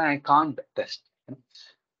 that's why I can't test.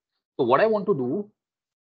 So what I want to do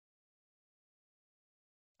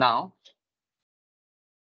now,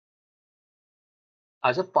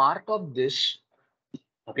 as a part of this,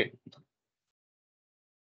 okay,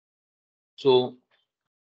 so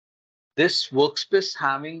this workspace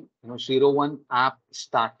having 01 app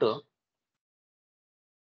starter,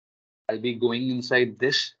 I'll be going inside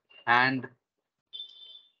this, and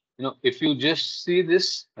if you just see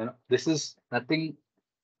this, this is nothing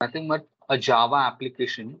but a Java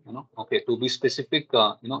application. Okay, to be specific,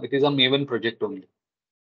 it is a Maven project only.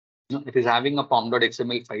 It is having a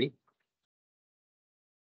pom.xml file.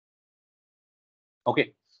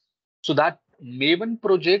 Okay, so that Maven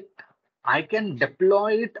project, I can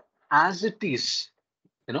deploy it as it is.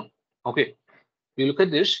 Okay, you look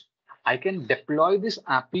at this, I can deploy this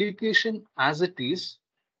application as it is.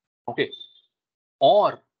 Okay,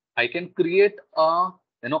 or I can create a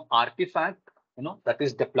artifact, that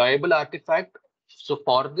is deployable artifact. So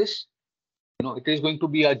for this, it is going to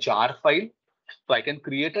be a jar file. So I can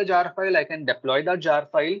create a jar file, I can deploy that jar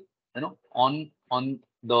file, on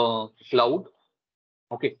the cloud.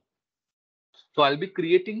 Okay, so I'll be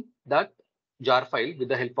creating that jar file with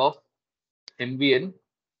the help of MVN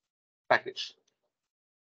package.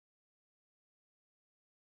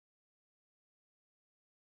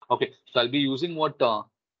 Okay, so I'll be using what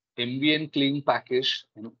MVN clean package.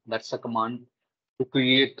 That's a command to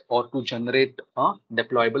create or to generate a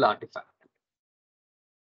deployable artifact.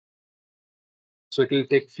 So it will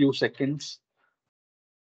take few seconds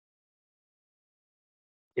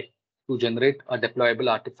to generate a deployable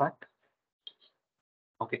artifact.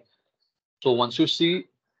 Okay, so once you see,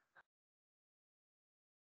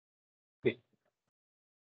 okay,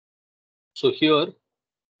 so here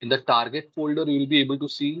in the target folder, you will be able to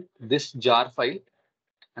see this jar file,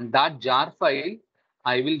 and that jar file,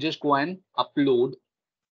 I will just go and upload.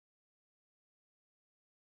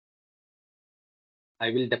 I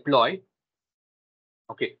will deploy,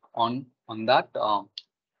 okay, on that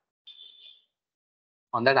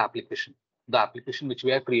application, the application which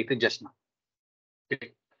we have created just now.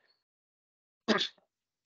 Okay.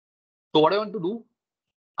 So what I want to do,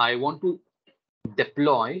 I want to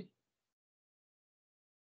deploy,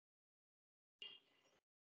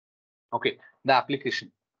 okay, the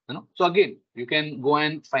application. So again, you can go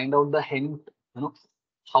and find out the hint,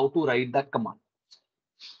 how to write that command.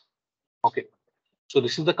 Okay, so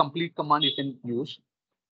this is the complete command you can use.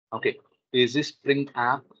 Okay, is this Spring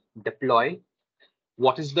App deploy?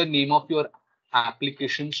 What is the name of your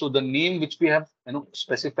application? So the name which we have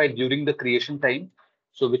specified during the creation time,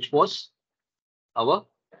 so which was our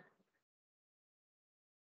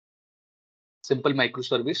simple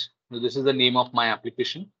microservice. So this is the name of my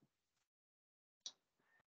application.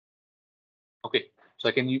 Okay, so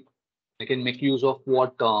I can make use of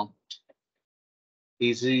what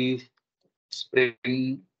easy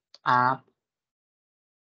Spring App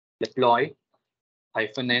deploy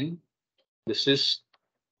 -n. This is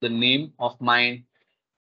the name of my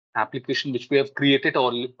application which we have created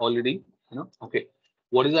already. Okay,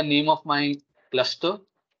 what is the name of my cluster?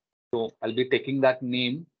 So I'll be taking that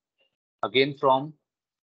name again from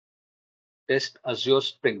test Azure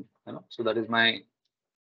Spring. So that is my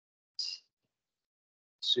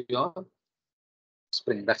Azure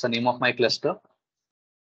Spring. That's the name of my cluster.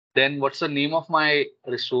 Then what's the name of my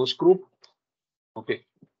resource group? Okay.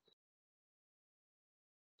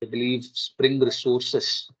 I believe Spring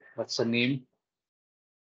Resources. That's the name.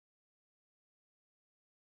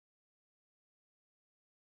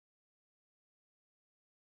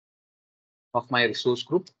 Of my resource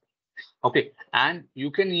group. Okay. And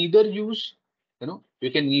you can either use,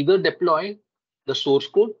 you can either deploy the source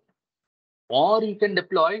code, or you can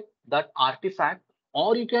deploy that artifact,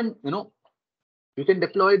 or you can, you can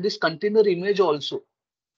deploy this container image also.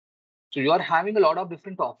 So you are having a lot of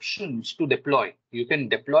different options to deploy. You can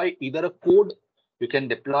deploy either a code, you can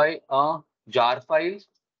deploy a jar file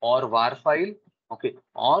or var file, okay,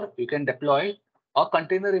 or you can deploy a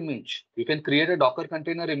container image. You can create a Docker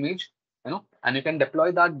container image, and you can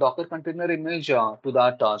deploy that Docker container image to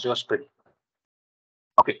that Azure Spring.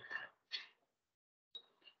 Okay.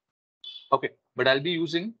 Okay, but I'll be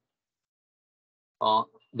using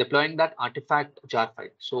deploying that artifact jar file.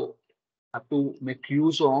 So I have to make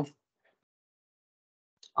use of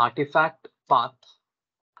artifact path.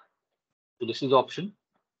 So this is the option.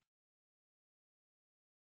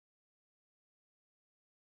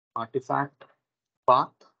 Artifact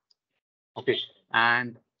path. Okay,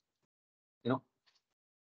 and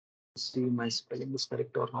see my spelling is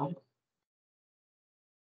correct or not.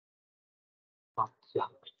 Yeah.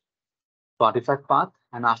 So artifact path,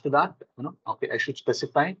 and after that, okay, I should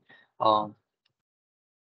specify the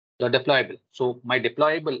deployable. So my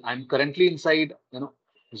deployable, I'm currently inside,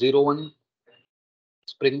 01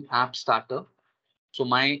 Spring App Starter. So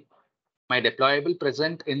my deployable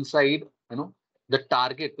present inside, the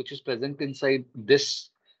target, which is present inside this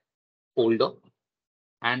folder,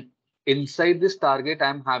 and inside this target,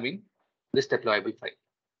 I'm having this deployable file.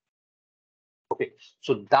 Okay,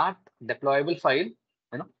 so that deployable file,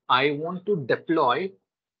 I want to deploy,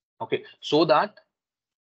 okay, so that,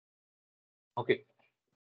 okay,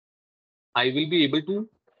 I will be able to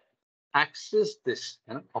access this.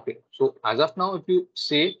 Okay, so as of now, if you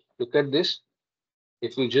say, look at this,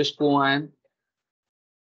 if you just go and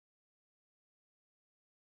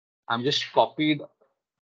I'm just copied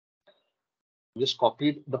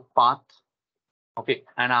the path. Okay,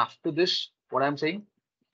 and after this, what I'm saying,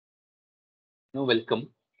 welcome.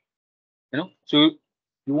 So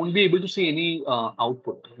you won't be able to see any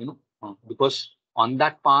output, because on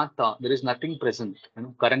that path there is nothing present.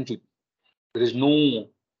 Currently there is no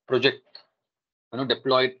project,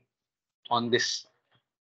 deployed on this.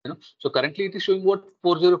 So currently it is showing what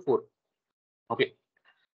 404. Okay,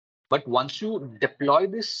 but once you deploy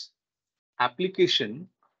this application,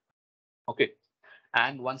 okay,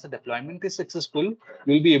 and once the deployment is successful,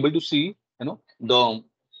 you'll be able to see, the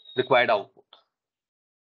required output.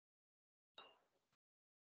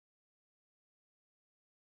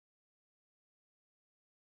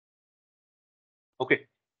 Okay.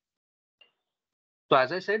 So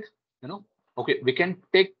as I said, okay, we can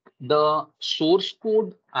take the source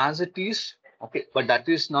code as it is, okay, but that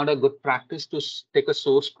is not a good practice to take a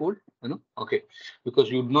source code, okay,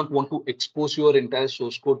 because you do not want to expose your entire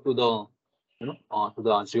source code to the, to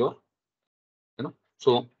the Azure,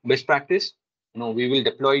 So best practice, we will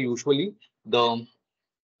deploy usually the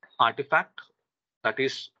artifact, that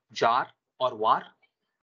is jar or var,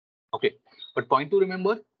 okay, but point to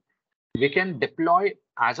remember, we can deploy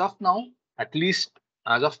as of now, at least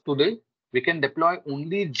as of today, we can deploy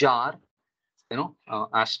only jar,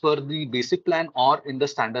 as per the basic plan or in the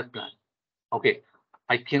standard plan. Okay,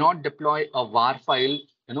 I cannot deploy a var file,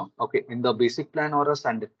 okay, in the basic plan or a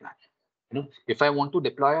standard plan. If I want to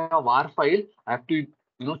deploy a var file, I have to,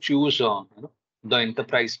 choose, the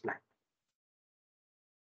enterprise plan.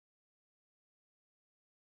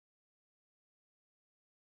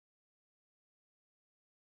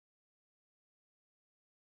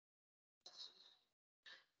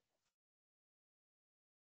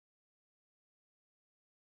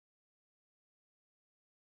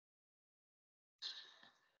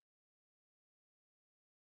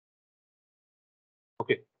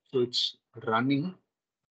 Okay, so it's running.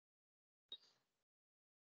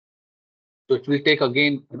 So it will take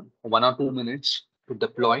again 1 or 2 minutes to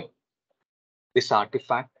deploy this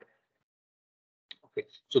artifact. Okay,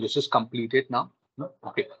 so this is completed now.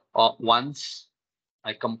 Okay, once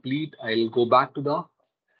I complete, I'll go back to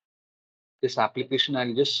this application.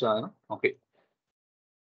 I'll just okay,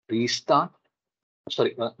 restart.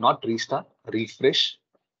 Sorry, not restart, refresh.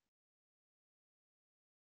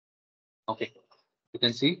 Okay, you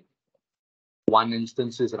can see one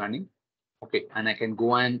instance is running. Okay, and I can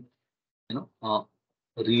go and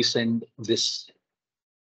resend this.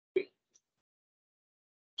 Okay.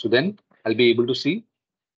 So then I'll be able to see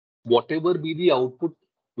whatever be the output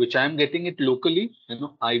which I am getting it locally,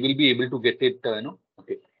 I will be able to get it,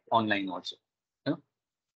 okay, online also.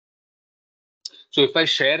 So if I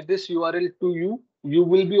share this URL to you, you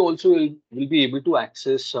will be also will be able to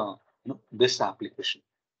access this application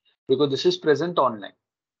because this is present online.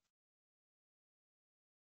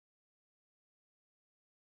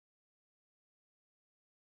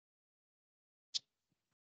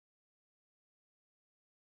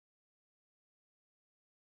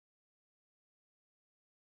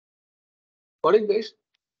 Got it, guys?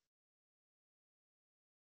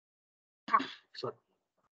 Sorry.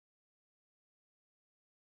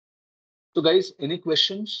 So guys, any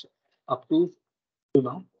questions up to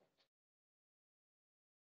now?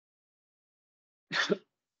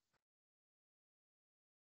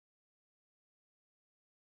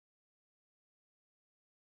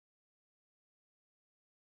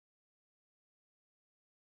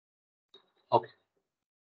 Okay.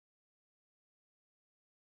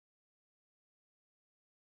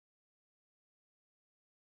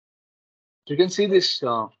 So you can see this.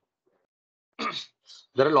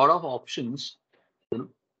 There are a lot of options,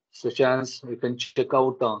 such as you can check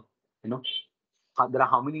out, there are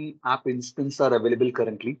how many app instances are available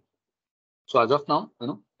currently. So as of now,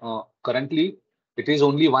 currently it is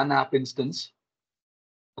only one app instance.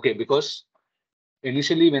 Okay, because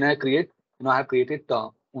initially when I create, I have created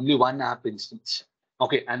only one app instance.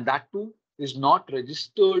 Okay, and that too is not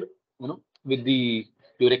registered, with the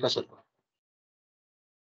Eureka server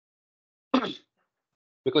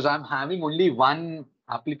because I'm having only one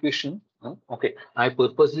application. Okay, I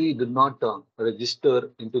purposely did not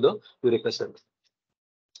register into the Eureka server.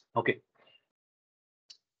 Okay.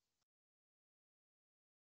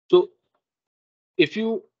 So if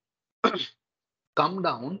you come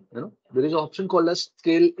down, there is an option called as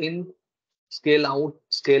scale in, scale out,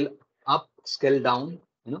 scale up, scale down.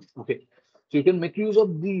 Okay. So you can make use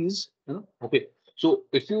of these. Okay. So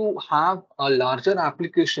if you have a larger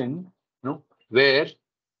application, where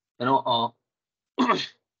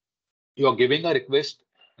you are giving a request,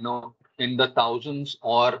 in the thousands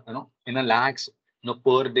or in a lakhs,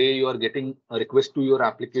 per day you are getting a request to your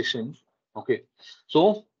application. Okay.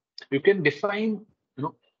 So you can define,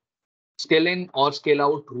 scale in or scale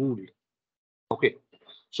out rule. Okay.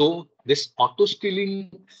 So this auto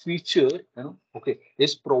scaling feature, okay,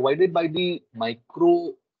 is provided by the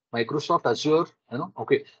Microsoft Azure,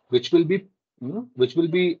 okay, which will be,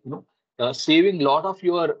 saving a lot of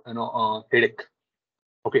your, headache.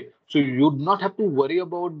 Okay, so you would not have to worry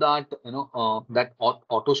about that, that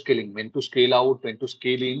auto scaling, when to scale out, when to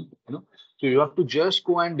scale in, So you have to just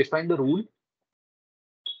go and define the rule.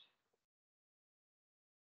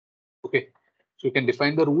 Okay, so you can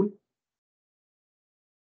define the rule.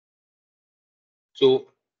 So,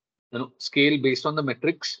 scale based on the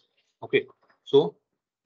metrics. Okay, so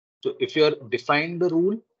if you are define the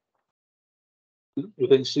rule, you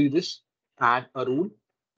can see this, add a rule.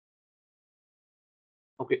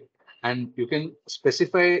 Okay, and you can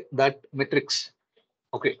specify that metrics.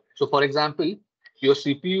 Okay, so for example, your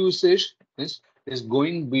CPU usage is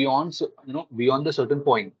going beyond, beyond the certain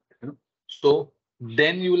point. So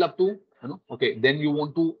then you will have to, okay, then you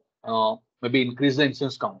want to maybe increase the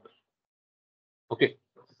instance count. Okay,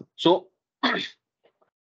 so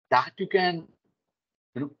that you can,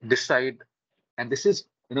 decide, and this is,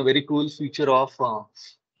 very cool feature of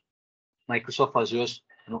Microsoft Azure's,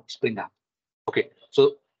 Spring App. Okay,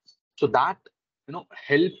 so that,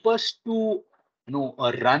 help us to,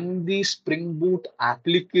 run the Spring Boot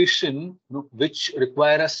application, which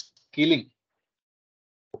require a scaling.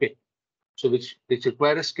 Okay, so which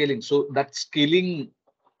require a scaling. So that scaling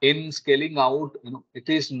in, scaling out, it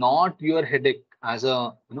is not your headache as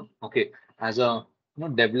a, okay, as a,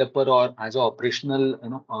 developer or as a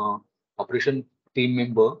operational, operation team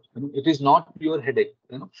member. It is not your headache.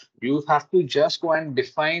 You have to just go and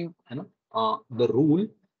define, the rule.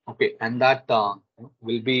 Okay, and that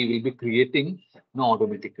will be creating,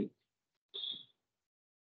 automatically.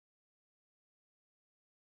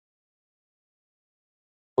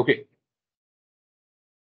 Okay,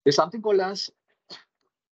 there's something called as,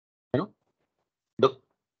 the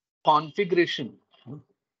configuration.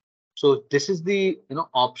 So this is the,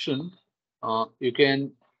 option. You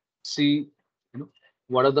can see,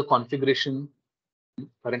 what are the configuration.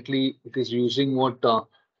 Currently it is using what,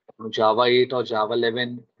 Java 8 or Java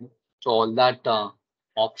 11. So all that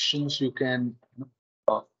options you can,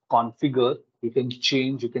 configure, you can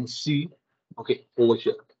change, you can see, okay, over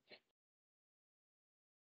here.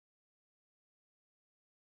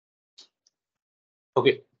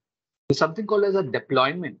 Okay, there's something called as a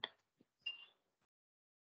deployment.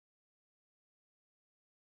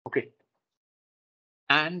 Okay,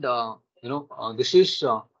 And this is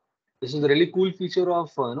a really cool feature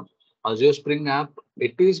of Azure Spring App.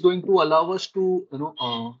 It is going to allow us to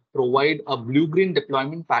provide a blue-green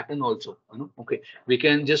deployment pattern also. Okay, we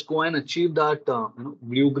can just go and achieve that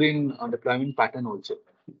blue-green deployment pattern also.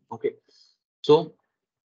 Okay, so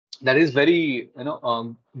that is very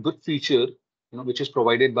good feature which is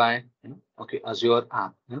provided by Azure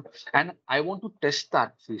app. And I want to test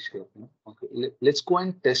that feature. Okay, let's go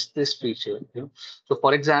and test this feature. So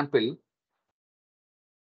for example,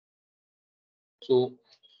 so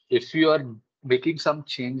if you are making some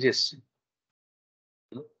changes,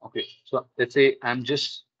 okay, so let's say I'm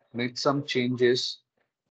just made some changes.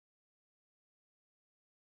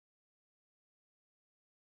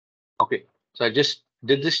 Okay, so I just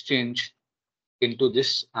did this change into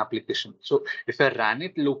this application. So if I ran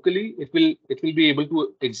it locally, it will be able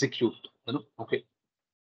to execute. Okay,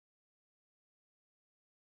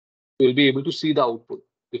 you'll be able to see the output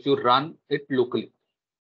if you run it locally.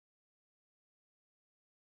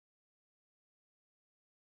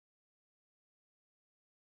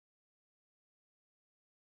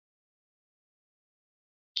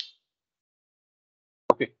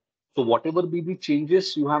 Okay, so whatever be the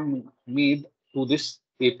changes you have made to this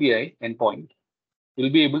API endpoint, you'll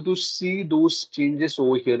be able to see those changes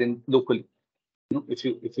over here in locally. If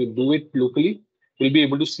you do it locally, you'll be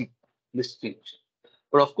able to see this change.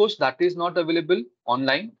 But of course, that is not available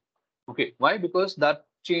online. Okay, why? Because that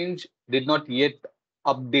change did not yet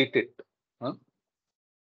update it. Huh?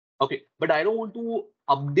 Okay, but I don't want to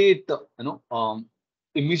update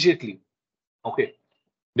immediately. Okay,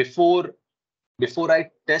 before I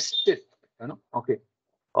test it, okay,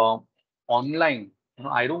 online,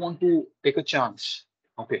 I don't want to take a chance.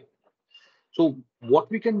 Okay, so what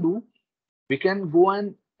we can do, we can go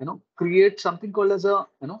and create something called as a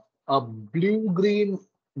blue green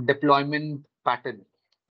deployment pattern.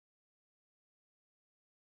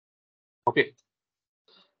 Okay,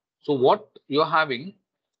 so what you're having,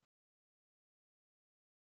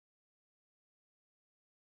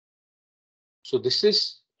 so this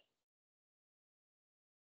is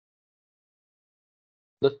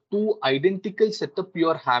the two identical setup you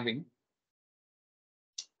are having.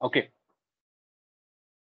 Okay,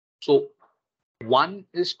 so one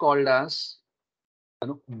is called as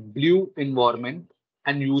blue environment,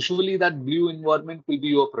 and usually that blue environment will be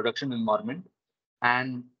your production environment,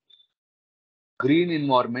 and green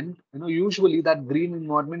environment, usually that green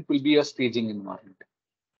environment will be a staging environment.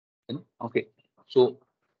 Okay, so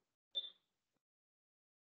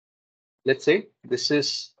let's say this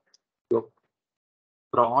is your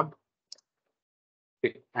prod,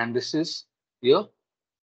 okay, and this is your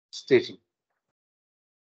staging.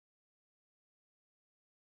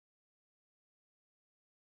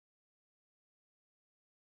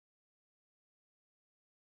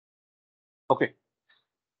 Okay,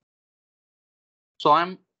 so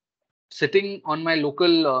I'm sitting on my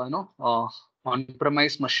local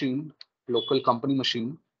on-premise machine, local company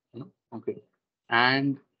machine, okay,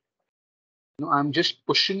 and I'm just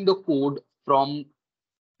pushing the code from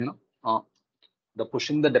you know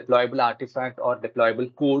pushing the deployable artifact or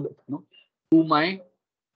deployable code to my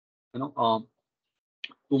you know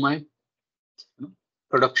to my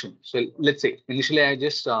production. So let's say initially I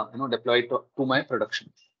just deploy to my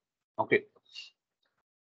production. Okay,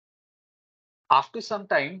 after some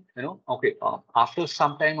time, okay, after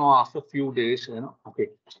some time or after few days, okay,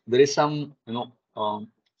 there is some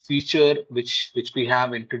feature which we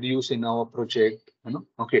have introduced in our project,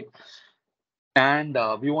 okay, and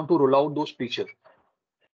we want to roll out those features.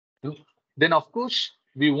 Then of course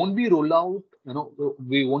we won't be rolling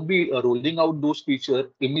out those features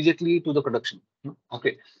immediately to the production.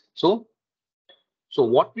 Okay, so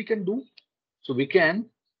what we can do, so we can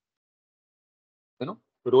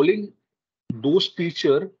rolling those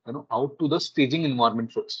feature out to the staging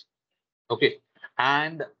environment first. Okay,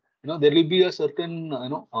 and there will be a certain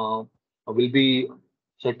will be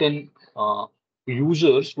certain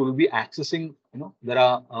users who will be accessing. There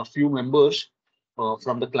are a few members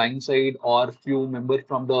from the client side or few members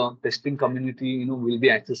from the testing community. Will be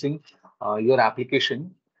accessing your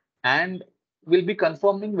application and will be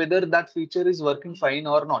confirming whether that feature is working fine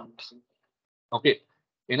or not. Okay,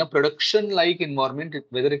 in a production like environment,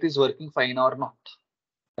 whether it is working fine or not.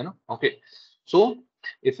 Okay, so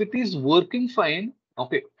if it is working fine,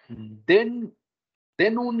 okay, then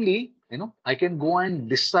only I can go and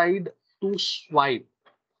decide to swipe.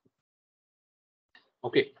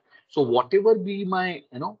 Okay, so whatever be my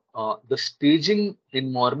the staging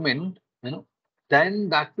environment, then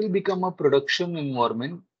that will become a production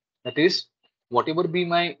environment. That is, whatever be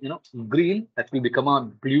my green, that will become a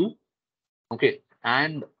blue. Okay,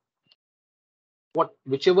 and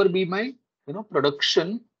whichever be my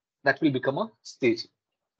production, that will become a staging.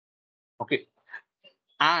 Okay,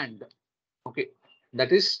 and okay,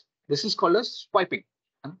 this is called as swiping.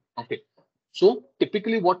 Okay, so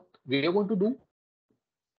typically what we are going to do,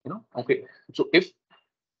 okay, so if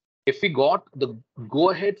we got the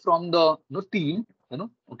go ahead from the team,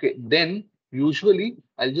 okay, then usually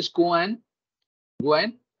I'll just go and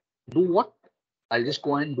do what? I'll just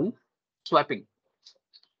go and do swapping.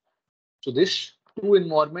 So this two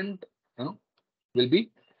environment, will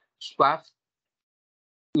be swapped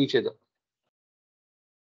to each other.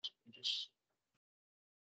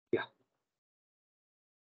 Yeah.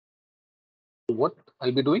 So what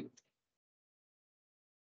I'll be doing?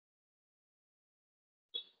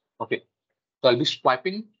 Okay. So I'll be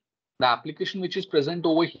swiping the application which is present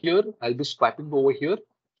over here. I'll be swiping over here,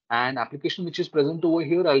 and application which is present over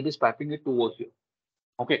here, I'll be swiping it over here.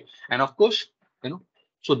 Okay, and of course,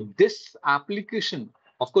 so this application,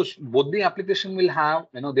 of course, both the application will have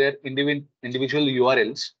their individual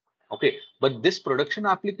URLs. Okay, but this production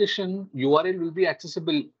application URL will be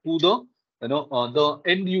accessible to the the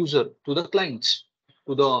end user, to the clients,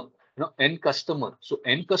 to the end customer. So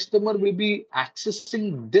end customer will be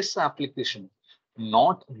accessing this application,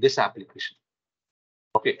 not this application.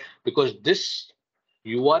 Okay, because this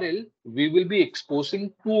URL we will be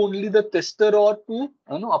exposing to only the tester, or to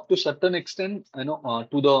up to certain extent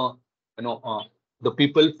to the the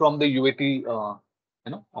people from the UAT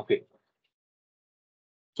okay.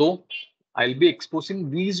 So I'll be exposing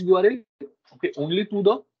these URL, okay, only to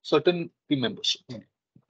the certain team members.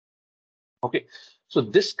 Okay, so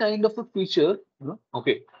this kind of a feature,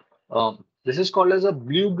 okay, this is called as a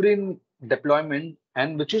blue-green deployment,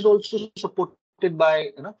 and which is also supported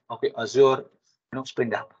by okay, Azure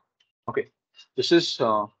Spring App. Okay, this is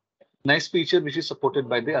nice feature which is supported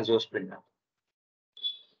by the Azure Spring App.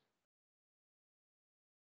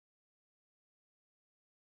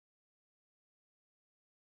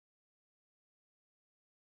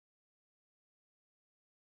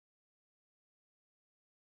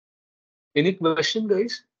 Any question,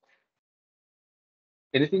 guys?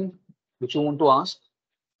 Anything which you want to ask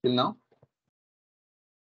till now?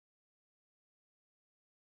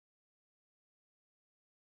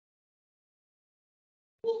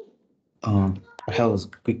 I have a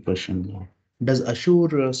quick question. Does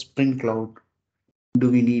Azure Spring Cloud, do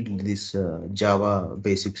we need this Java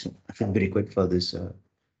basics should be required for this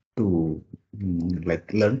to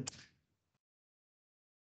like learn?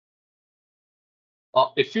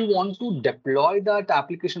 If you want to deploy that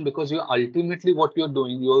application, because you ultimately what you're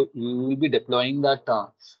doing, you will be deploying that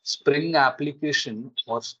Spring application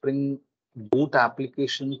or Spring Boot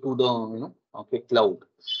application to the okay, cloud.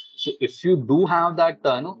 So if you do have that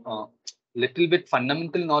little bit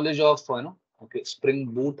fundamental knowledge of okay, Spring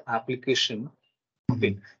Boot application,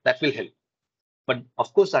 okay, that will help. But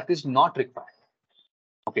of course, that is not required.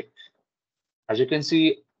 Okay, as you can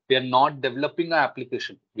see, we are not developing an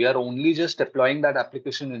application. We are only just deploying that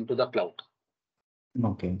application into the cloud.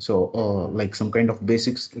 Okay, so like some kind of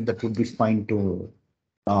basics that would be fine to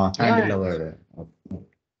handle Yeah. our.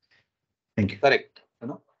 Thank you. Correct.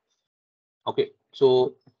 Okay.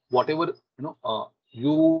 So whatever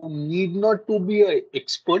you need not to be an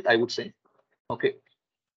expert, I would say. Okay.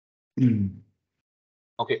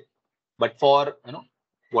 Okay. But for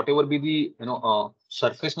whatever be the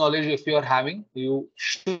surface knowledge, if you are having, you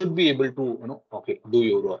should be able to okay, do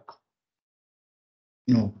your work.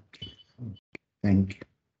 No. Thank you.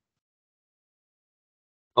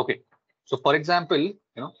 Okay. So for example,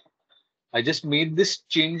 I just made this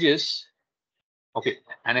changes. Okay,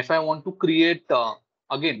 and if I want to create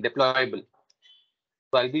again deployable,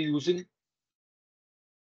 so I'll be using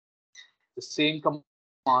the same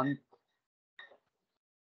command.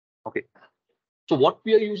 Okay, so what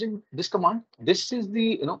we are using this command, this is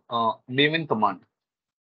the maven command.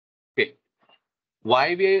 Okay,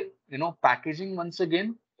 why we are packaging once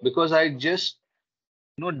again, because I just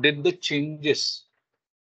did the changes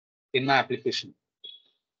in my application.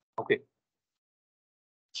 Okay,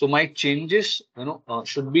 so my changes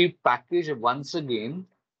should be packaged once again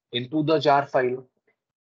into the jar file.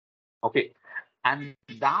 Okay, and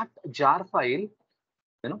that jar file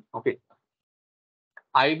okay,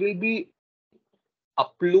 I will be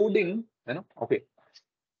uploading okay,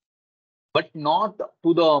 but not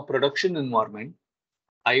to the production environment.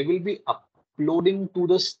 I will be uploading to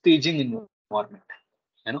the staging environment,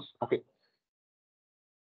 okay.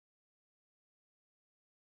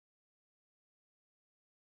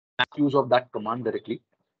 Use of that command directly.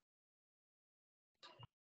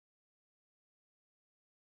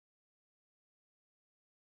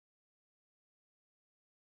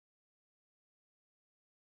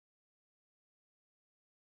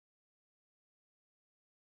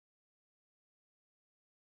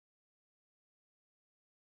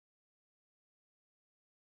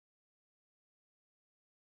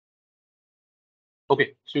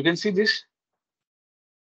 Okay, so you can see this.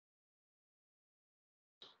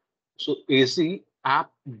 So AC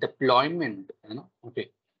app deployment, okay.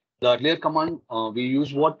 The earlier command we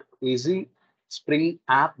use what Azure Spring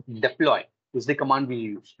App deploy is the command we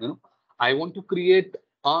use. I want to create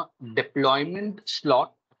a deployment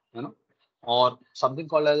slot, or something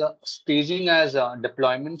called as a staging as a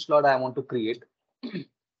deployment slot. I want to create.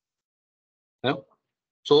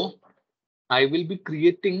 So I will be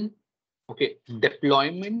creating, okay,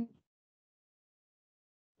 deployment.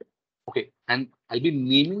 Okay, and I'll be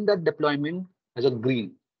naming that deployment as a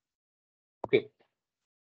green. Okay.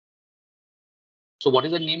 So what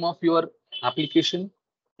is the name of your application?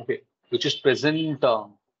 Okay, which is present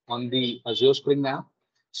on the Azure Spring app.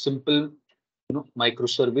 Simple,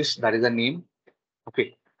 microservice. That is the name.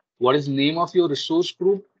 Okay. What is name of your resource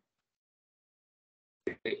group?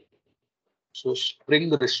 Okay. So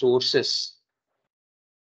Spring resources.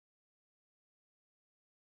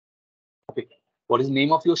 Okay. What is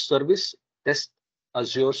name of your service? Test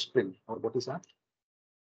Azure Spring. Or what is that?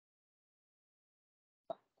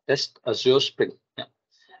 Test Azure Spring. Yeah.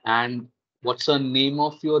 And what's the name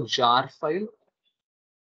of your jar file?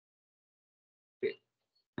 Okay.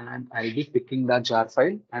 And I'll be picking that jar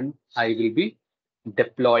file and I will be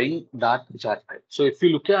deploying that jar file. So if you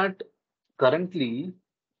look at currently,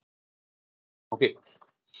 okay,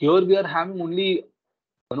 here we are having only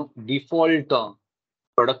default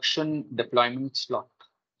production deployment slot.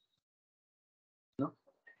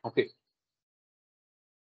 Okay,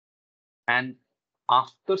 and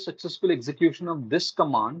after successful execution of this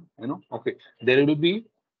command, okay, there will be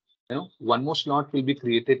one more slot will be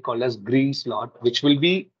created called as green slot, which will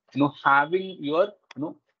be having your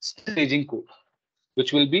staging code,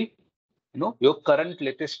 which will be your current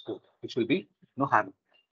latest code, which will be having.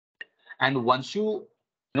 And once you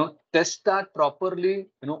test that properly,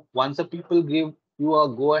 once the people give you a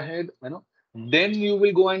go ahead, then you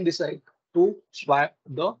will go and decide to swap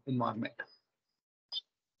the environment.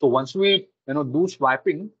 So once we do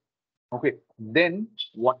swapping, okay, then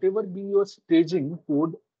whatever be your staging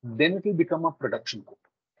code, then it will become a production code.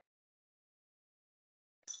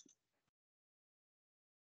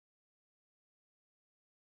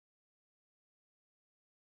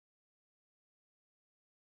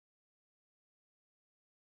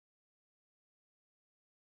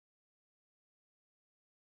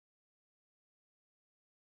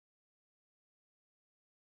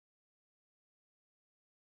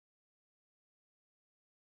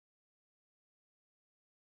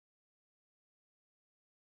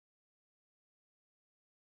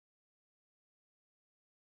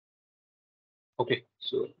 Okay,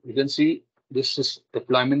 so you can see this is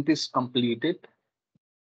deployment is completed.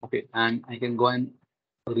 Okay, and I can go and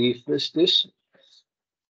refresh this.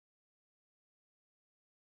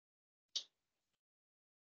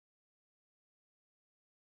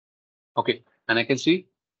 Okay, and I can see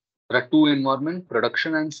there are two environment,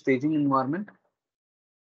 production and staging environment.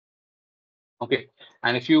 Okay,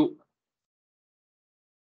 and if you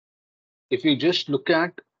just look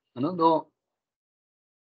at the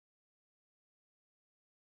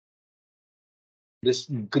this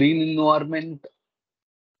green environment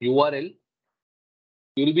URL,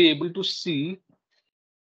 you will be able to see.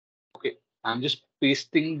 Okay, I'm just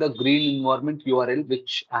pasting the green environment URL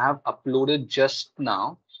which I have uploaded just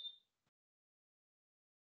now.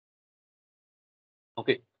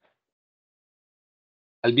 Okay,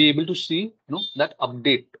 I'll be able to see that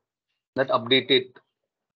updated.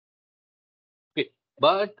 Okay,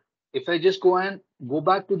 but if I just go and go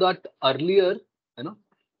back to that earlier,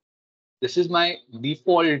 this is my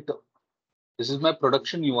default. This is my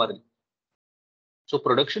production URL. So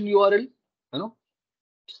production URL,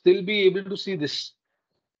 still be able to see this.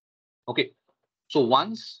 Okay, so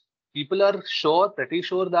once people are pretty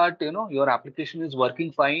sure that your application is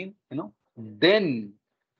working fine, then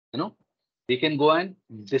they can go and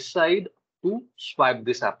decide to swap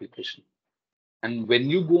this application. And when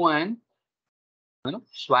you go and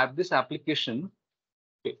swap this application,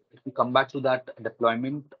 okay, if you come back to that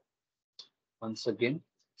deployment once again.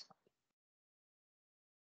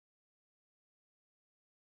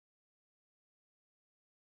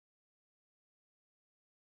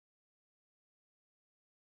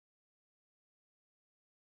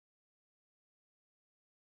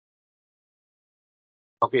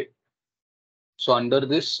 Okay, so under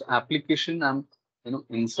this application, I'm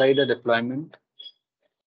inside a deployment.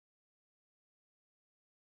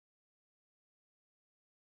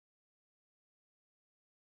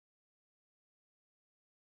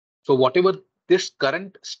 So whatever this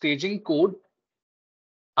current staging code,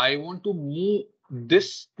 I want to move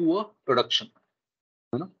this to a production.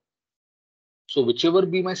 So whichever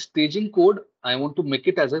be my staging code, I want to make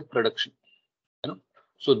it as a production.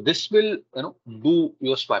 So this will do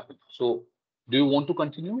your swapping. So do you want to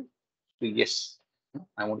continue? So yes,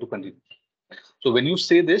 I want to continue. So when you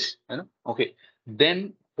say this, okay,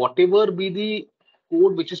 then whatever be the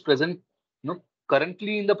code which is present,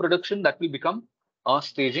 currently in the production, that will become a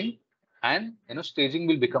staging, and staging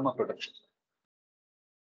will become a production.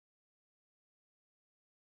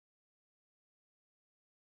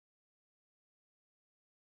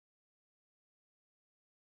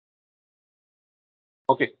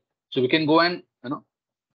 Okay, so we can go and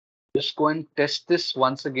just go and test this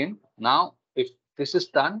once again. Now, if this is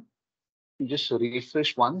done, you just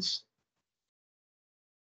refresh once.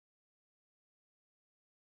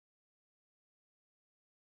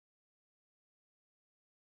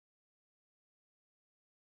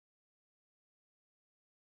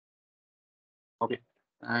 Okay,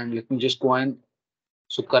 and let me just go and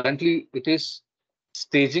so currently it is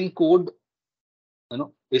staging code,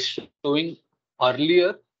 is showing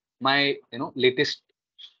earlier my latest.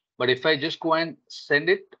 But if I just go and send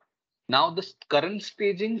it, now this current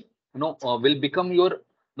staging will become your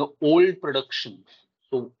old production.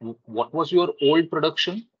 So what was your old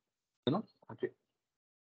production? Okay.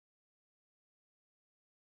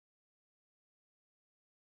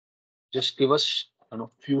 Just give us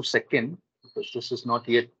few seconds because this is not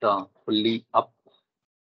yet fully up.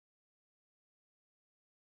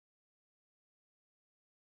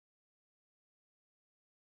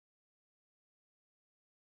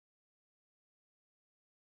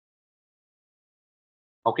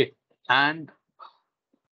 Okay, and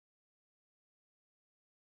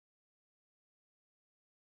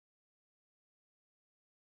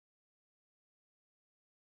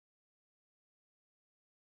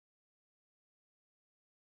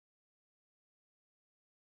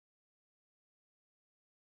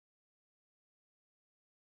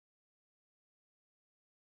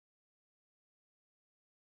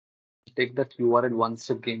take that URL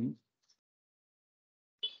once again.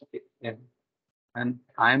 Okay, yeah. And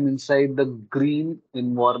I'm inside the green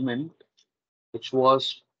environment, which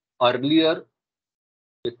was earlier,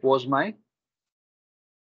 it was my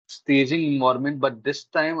staging environment, but this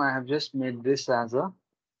time I have just made this as a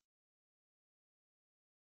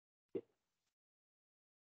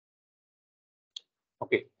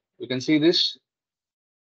okay. You can see this.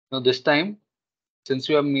 Now this time, since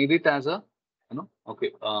you have made it as a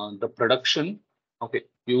okay, the production, okay,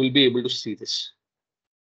 you will be able to see this.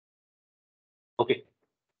 Okay,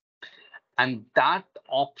 and that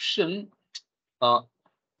option,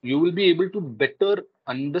 you will be able to better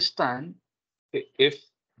understand if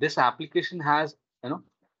this application has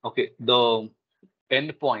okay, the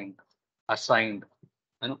endpoint assigned,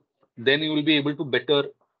 then you will be able to better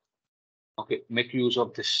okay, make use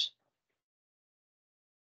of this.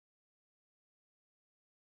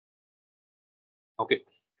 Okay,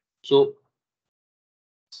 so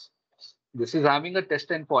this is having a test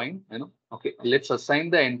endpoint, okay, let's assign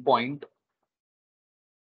the endpoint.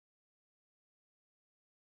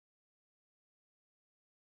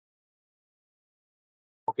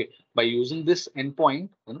 Okay, by using this endpoint,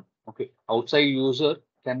 okay, outside user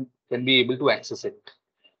can be able to access it.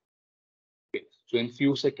 Okay, so in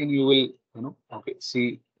few seconds you will okay,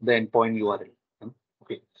 see the endpoint URL.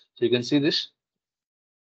 Okay, so you can see this.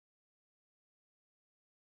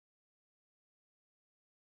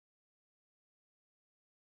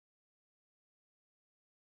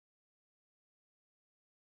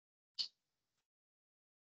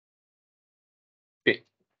 Okay,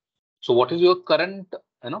 so what is your current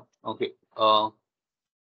okay,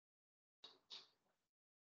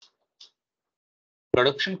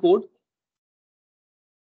 production code?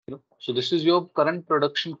 So this is your current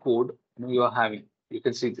production code you are having. You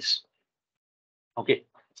can see this. Okay,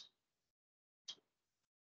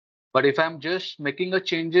 but if I'm just making a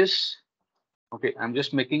changes, okay, I'm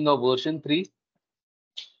just making a version 3.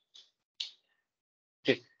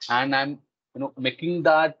 Okay, and I'm making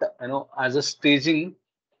that as a staging.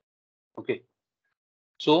 Okay,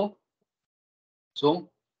 so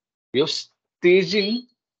your staging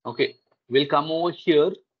okay will come over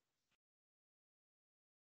here.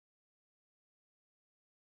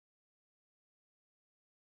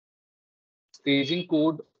 Staging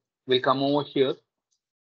code will come over here.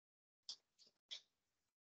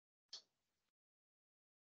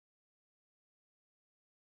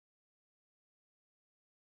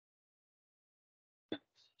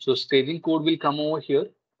 So staging code will come over here.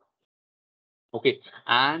 Okay,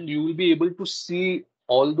 and you will be able to see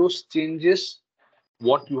all those changes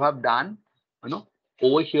what you have done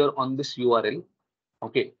over here on this URL.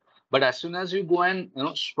 Okay, but as soon as you go and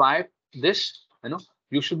swipe this,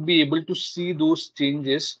 you should be able to see those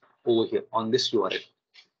changes over here on this URL.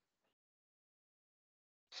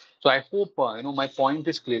 So I hope my point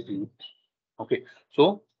is clear to you. Okay,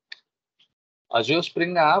 so Azure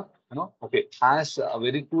Spring App, has a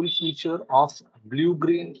very cool feature of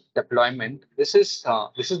blue-green deployment. This is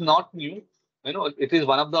not new. It is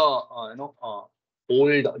one of the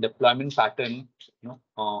old deployment pattern,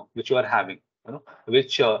 which you are having,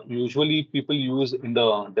 which usually people use in the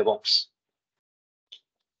DevOps.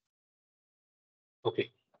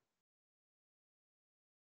 Okay.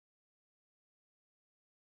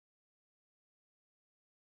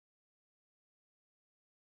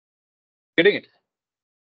 Getting it?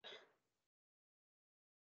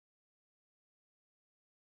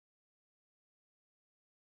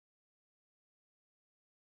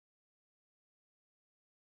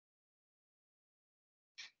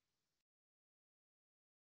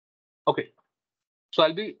 Okay. So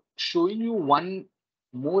I'll be showing you one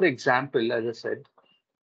more example, as I said.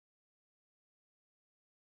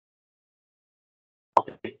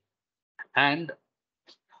 Okay. And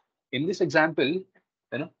in this example,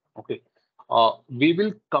 we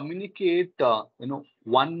will communicate,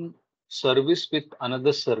 one service with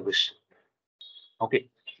another service. Okay.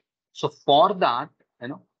 So for that,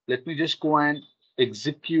 let me just go and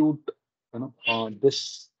execute,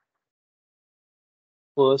 this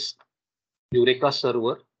first Eureka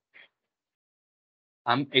server.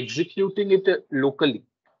 I'm executing it locally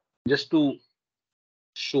just to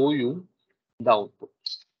show you the output.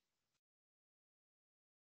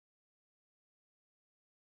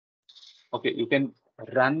 Okay, you can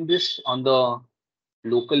run this on the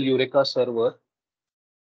local Eureka server.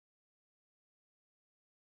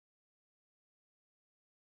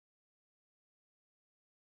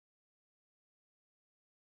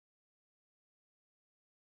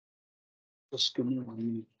 Just give me 1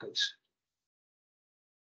 minute, guys.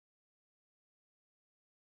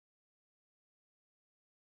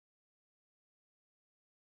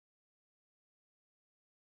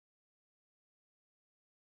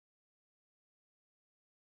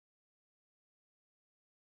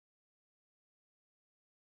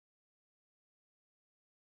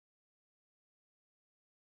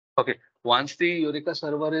 Okay, once the Eureka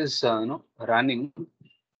server is running,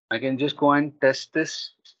 I can just go and test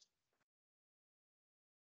this.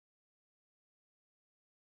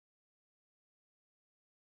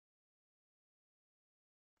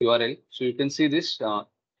 URL. So you can see this.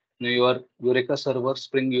 Your Eureka server,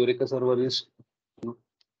 Spring Eureka server is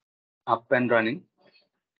up and running.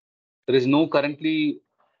 There is no currently,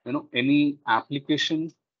 any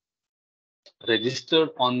application registered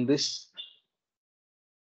on this.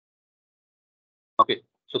 Okay,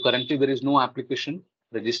 so currently there is no application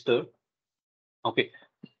registered. Okay.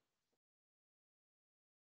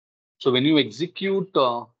 So when you execute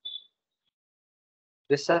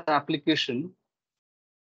this application,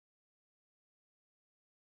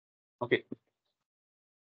 okay.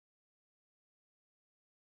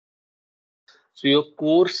 So your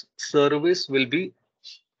course service will be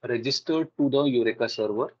registered to the Eureka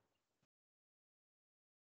server.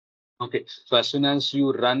 Okay, so as soon as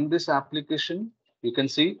you run this application, you can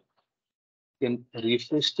see, you can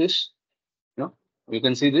refresh this. You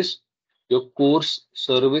can see this. Your course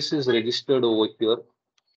service is registered over here.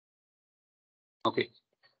 Okay.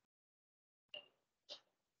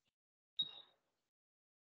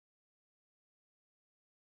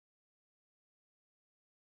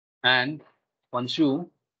 And once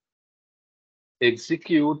you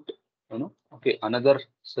execute, another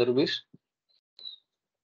service.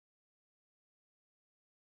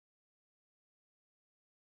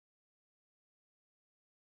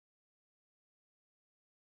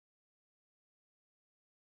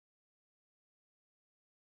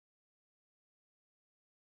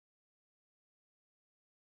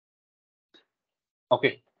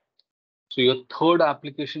 Okay. So your third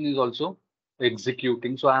application is also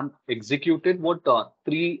executing. So I'm executed what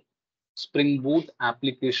 3 Spring Boot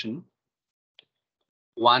application.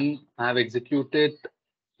 One I have executed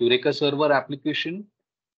Eureka server application,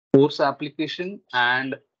 course application,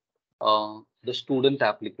 and the student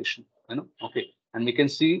application. Okay, and we can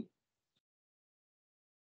see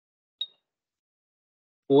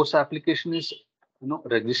course application is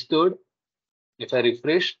registered. If I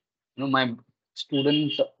refresh, my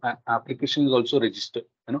student application is also registered.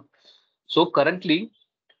 So currently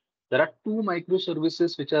there are 2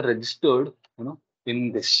 microservices which are registered,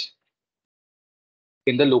 in this,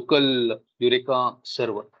 in the local Eureka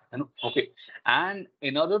server. Okay, and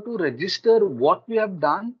in order to register, what we have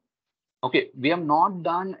done, okay, we have not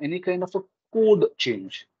done any kind of a code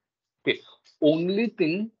change. Okay, only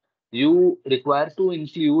thing you require to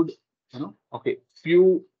include, okay,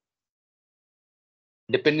 few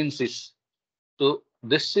dependencies. So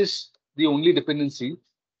this is the only dependency,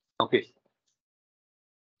 okay,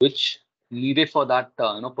 which needed for that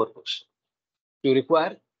purpose. You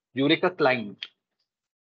require Eureka client,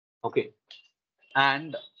 okay,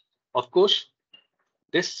 and of course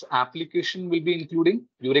this application will be including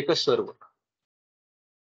Eureka server.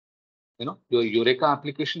 Your Eureka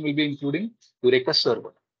application will be including Eureka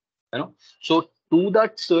server. So to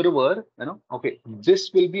that server, okay,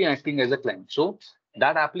 this will be acting as a client. So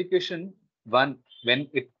that application, when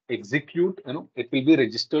it execute, it will be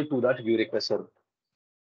registered to that Eureka server.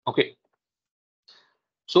 Okay.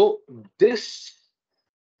 So this,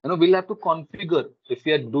 we'll have to configure if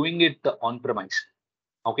we are doing it on premise.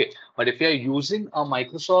 Okay, but if you are using a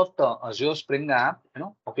Microsoft Azure Spring app,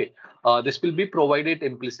 okay, this will be provided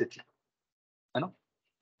implicitly,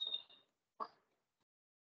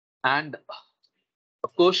 and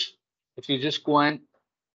of course, if you just go and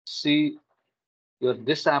see your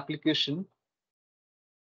this application,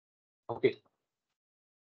 okay,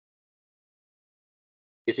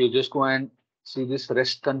 if you just go and see this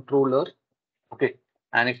REST controller, okay,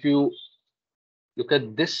 and if you look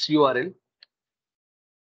at this URL,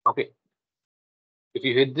 okay, if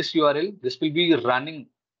you hit this URL, this will be running,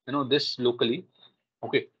 this locally,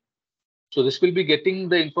 okay. So this will be getting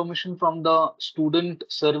the information from the student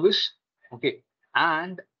service, okay,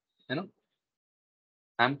 and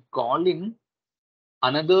I'm calling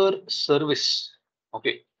another service,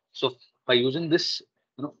 okay. So by using this,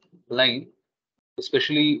 line,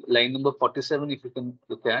 especially line number 47, if you can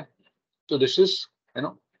look at, so this is,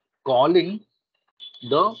 calling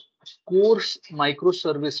the course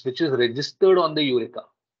microservice which is registered on the Eureka,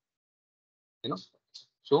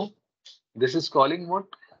 so this is calling what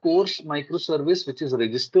course microservice which is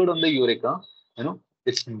registered on the Eureka.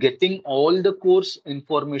 It's getting all the course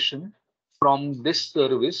information from this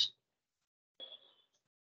service.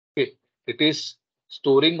 Okay, it is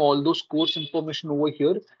storing all those course information over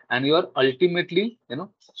here, and you are ultimately,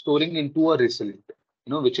 storing into a result,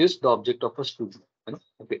 which is the object of a student.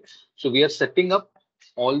 Okay, so we are setting up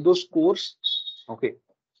all those course, okay,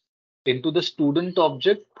 into the student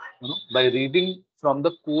object, by reading from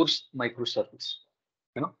the course microservice.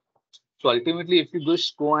 So ultimately, if you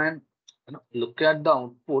just go and look at the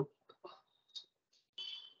output,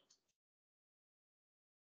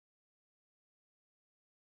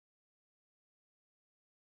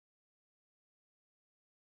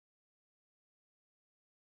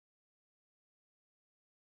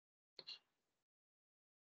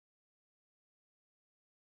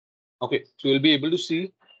 okay, so you'll be able to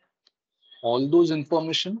see all those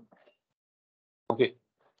information. Okay,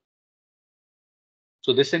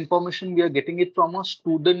 so this information we are getting it from a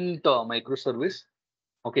student microservice.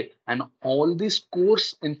 Okay, and all this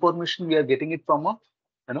course information we are getting it from a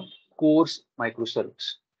course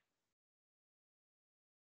microservice.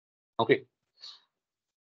 Okay,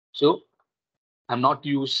 so I'm not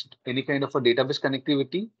used any kind of a database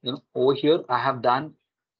connectivity. Over here I have done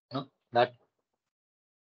that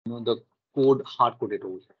the code hard coded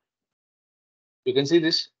over here. You can see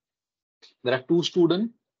this. There are two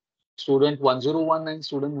students, student 101 and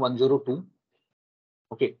student 102.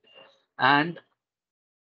 Okay, and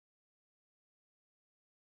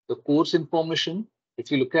the course information,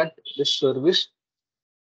 if you look at this service,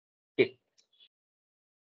 okay,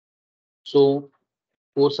 so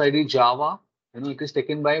course ID Java, it is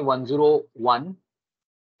taken by 101,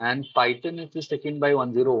 and Python it is taken by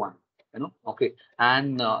 101. Okay,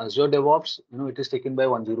 and Azure DevOps, it is taken by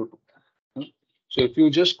 102. So if you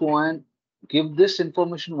just go and give this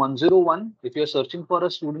information 101, if you're searching for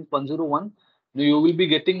a student 101, you will be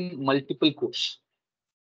getting multiple courses.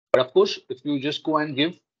 But of course, if you just go and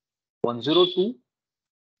give 102,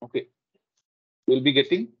 okay, you'll be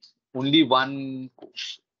getting only one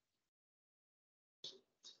course.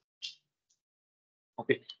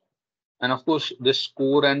 Okay, and of course, this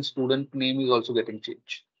score and student name is also getting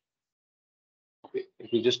changed. Okay,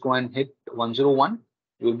 if you just go and hit 101,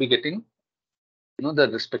 you will be getting, the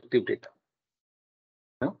respective data.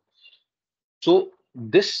 So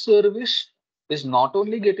this service is not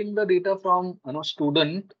only getting the data from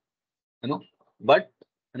student, but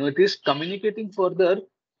it is communicating further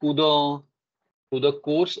to the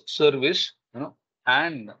course service,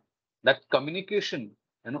 and that communication,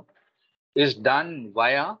 is done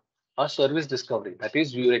via a service discovery, that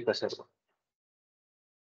is Eureka server.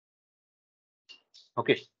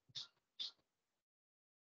 Okay,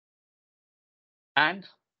 and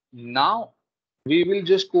now we will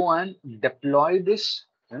just go and deploy this,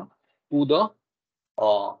 to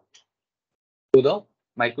the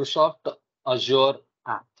Microsoft Azure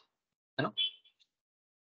app. You know?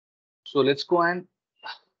 So let's go and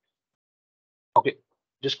okay,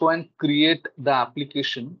 just go and create the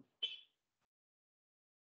application.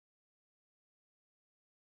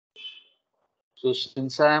 So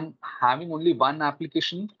since I am having only one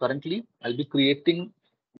application currently, I'll be creating,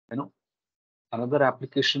 another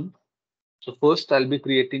application. So first I'll be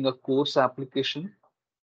creating a course application.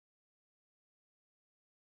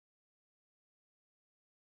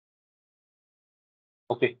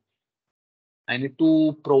 Okay. I need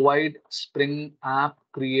to provide Spring app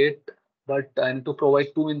create, but I need to provide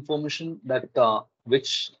two information that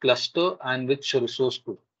which cluster and which resource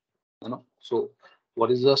group. So what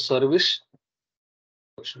is the service?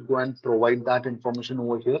 I should go and provide that information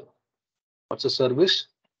over here. What's the service?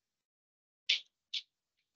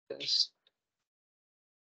 Yes.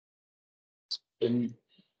 In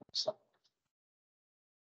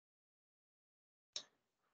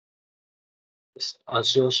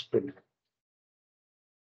Azure Spring.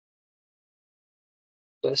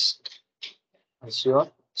 Test Azure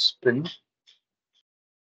Spring.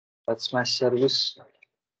 That's my service.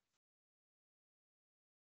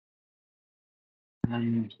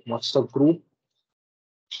 And what's the group?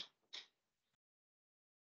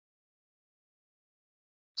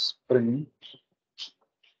 Spring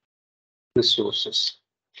resources.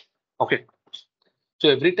 Okay. So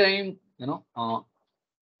every time,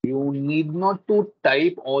 you need not to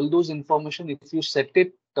type all those information if you set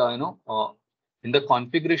it, in the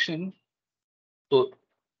configuration. So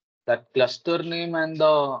that cluster name and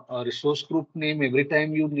the resource group name, every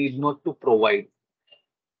time you need not to provide.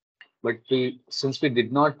 But since we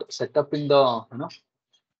did not set up in the,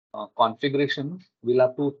 configuration, we'll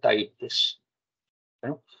have to type this.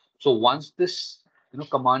 So once this,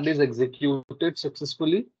 command is executed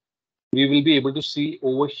successfully, we will be able to see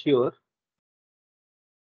over here.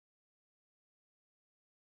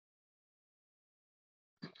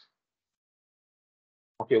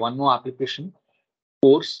 Okay, one more application,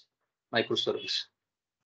 course microservice.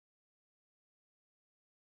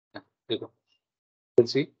 Yeah, there you go. You can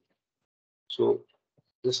see. So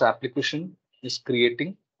this application is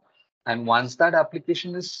creating, and once that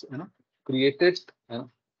application is, created,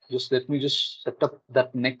 just let me just set up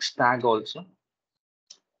that next tag also.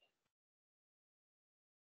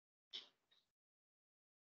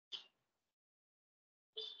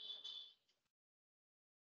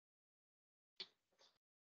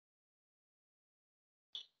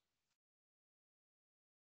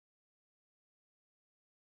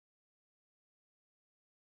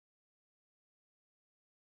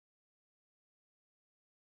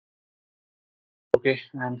 Okay,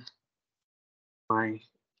 and my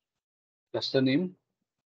cluster name.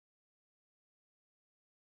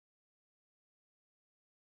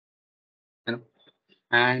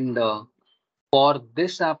 And for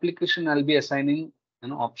this application, I'll be assigning,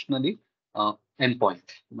 optionally endpoint.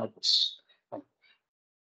 That's fine.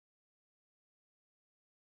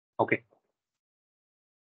 Okay.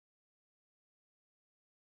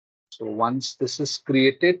 So once this is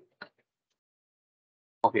created,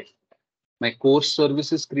 okay, my course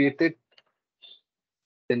service is created,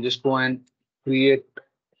 then just go and create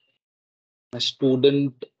a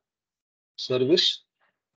student service.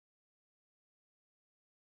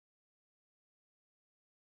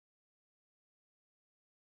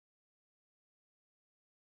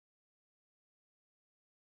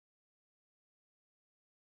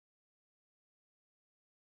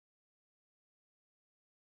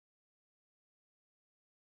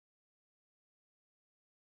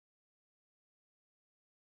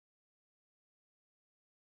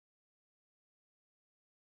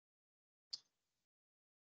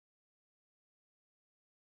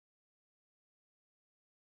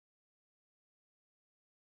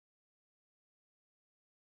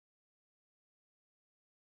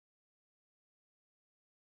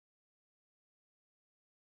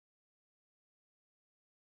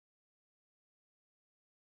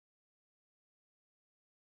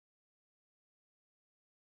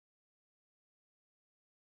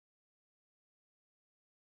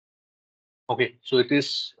 Okay, so it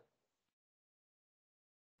is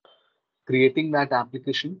creating that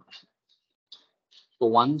application. So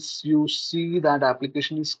once you see that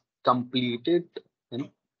application is completed, you'll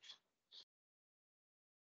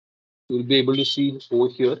be able to see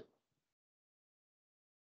over here.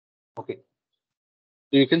 Okay,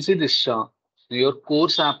 so you can see this your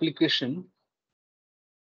course application.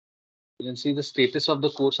 You can see the status of the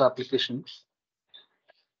course application.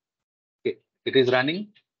 Okay, it is running,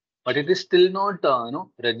 but it is still not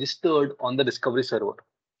registered on the discovery server.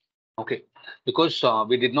 Okay, because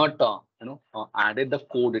we did not added the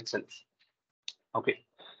code itself. Okay,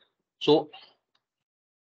 so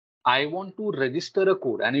I want to register a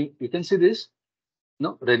code, and you can see this.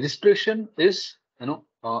 No, registration is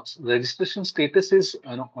registration status is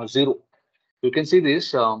 0. You can see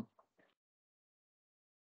this.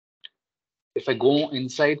 If I go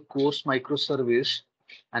inside course microservice,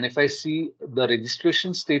 and if I see the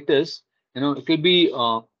registration status, it will be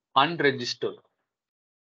unregistered.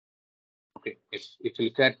 Okay, if you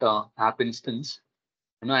look at app instance,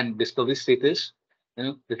 and discovery status,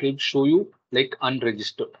 it will show you like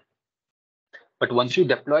unregistered. But once you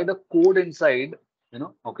deploy the code inside,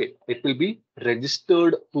 okay, it will be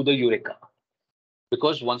registered to the Eureka.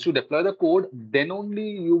 Because once you deploy the code, then only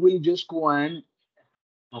you will just go and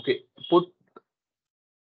okay, put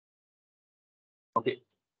okay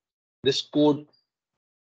this code,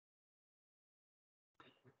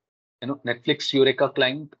 Netflix Eureka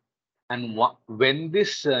client, and when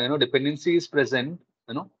this dependency is present,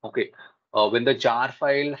 okay, when the jar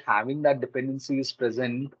file having that dependency is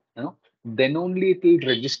present, then only it will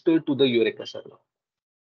register to the Eureka server.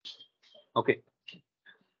 Okay,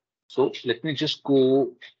 so let me just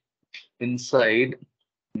go inside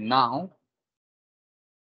now.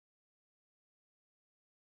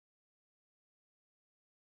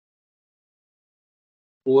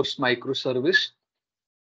 Course microservice.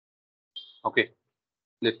 Okay,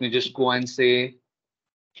 let me just go and say,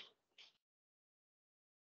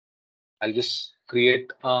 I'll just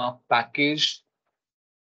create a package.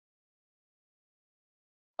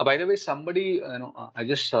 By the way, somebody, I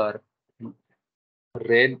just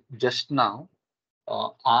read just now,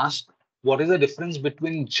 asked what is the difference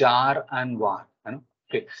between jar and var.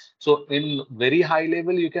 Okay, so in very high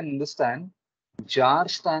level, you can understand jar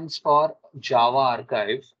stands for Java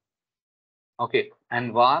archive. Okay,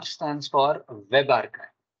 and var stands for web archive.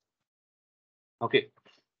 Okay,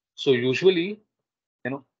 so usually,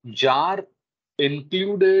 jar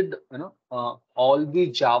included, all the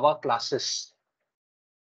Java classes.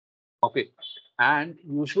 Okay, and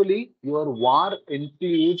usually your var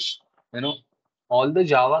includes, all the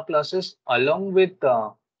Java classes along with,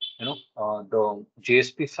 the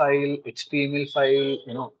JSP file, HTML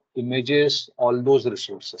file, images, all those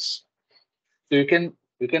resources. So you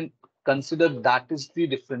can consider that is the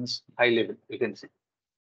difference high level. You can see.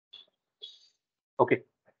 Okay.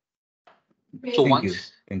 So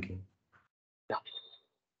Thank you. Yeah.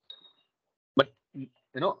 But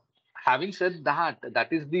having said that,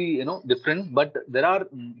 that is the difference. But there are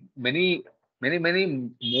many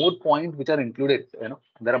more points which are included.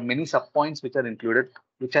 There are many sub points which are included,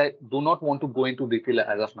 which I do not want to go into detail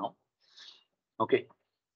as of now. Okay,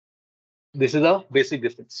 this is a basic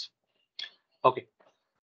difference. Okay,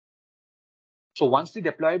 so once the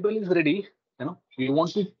deployable is ready, you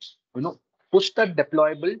want to push that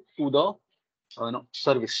deployable to the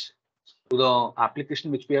service, to the application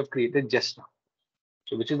which we have created just now.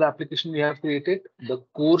 So which is the application we have created? The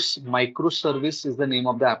course microservice is the name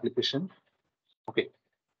of the application. Okay,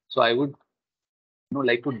 so I would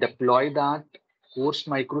like to deploy that course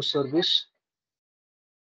microservice.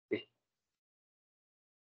 Okay.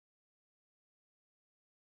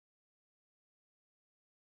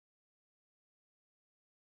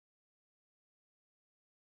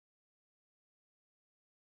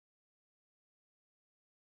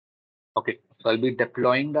 Okay, so I'll be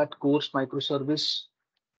deploying that course microservice.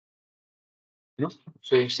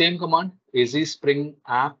 So same command, Azure Spring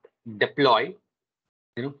App deploy.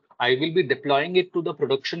 I will be deploying it to the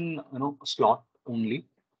production slot only.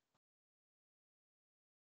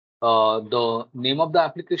 The name of the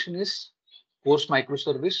application is course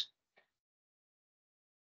microservice.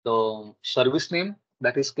 The service name,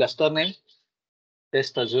 that is cluster name,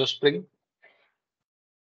 test Azure Spring.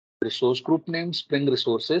 Resource group name, Spring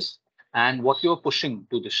resources, and what you are pushing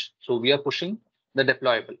to this. So we are pushing the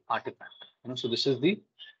deployable artifact. So this is the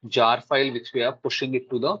jar file which we are pushing it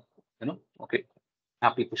to the okay,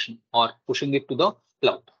 application, or pushing it to the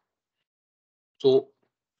cloud. So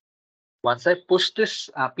once I push this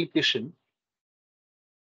application,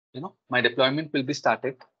 my deployment will be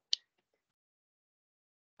started.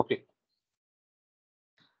 Okay,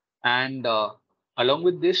 and along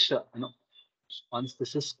with this, once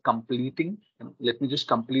this is completing, let me just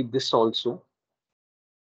complete this also.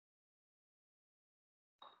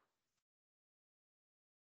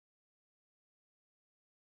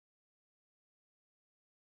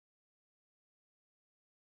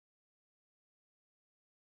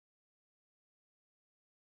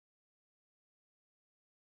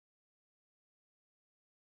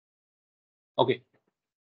 Okay.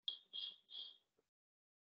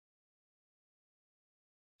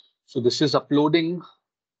 So this is uploading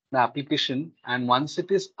the application, and once it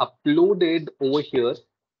is uploaded over here,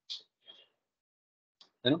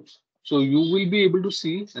 so you will be able to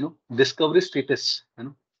see, discovery status,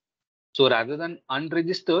 So rather than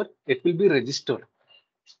unregistered, it will be registered.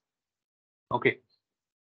 Okay,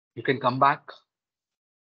 you can come back,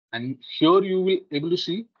 and here you will able to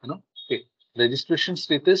see, okay, registration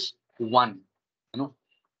status 1,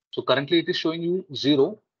 So currently it is showing you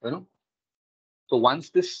 0, So once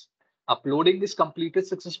this uploading is completed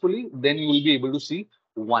successfully, then you will be able to see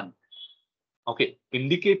 1. Okay,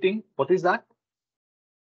 indicating what is that?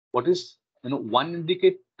 What is 1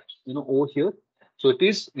 indicate over here? So it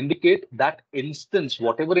is indicate that instance,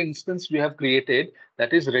 whatever instance we have created,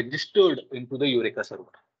 that is registered into the Eureka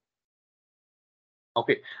server.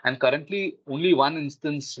 Okay, and currently only 1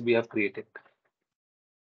 instance we have created.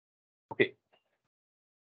 Okay.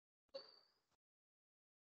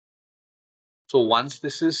 So once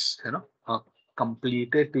this is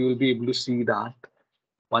completed, you will be able to see that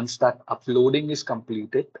once that uploading is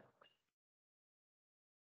completed,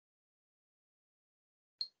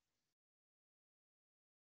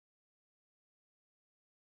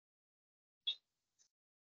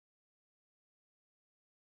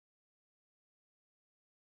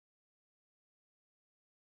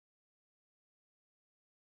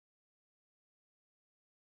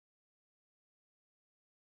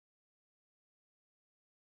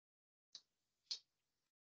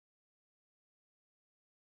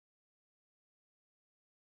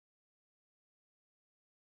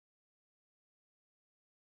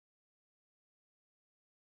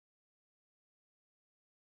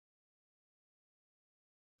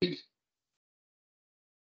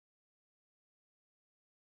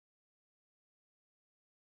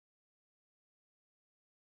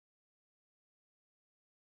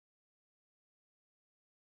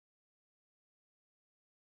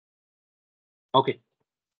 okay.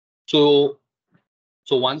 So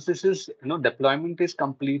once this is deployment is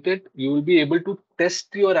completed, you will be able to test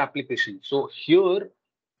your application. So here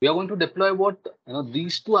we are going to deploy what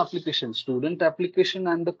these two applications, student application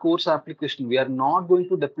and the course application. We are not going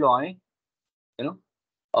to deploy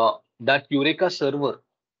that Eureka server.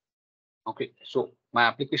 Okay, so my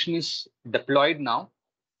application is deployed now.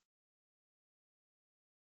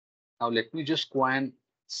 Now let me just go and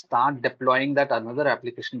start deploying that another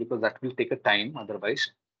application, because that will take a time otherwise.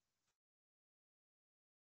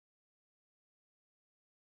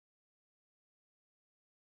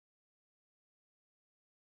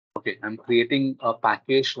 Okay, I'm creating a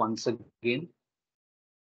package once again.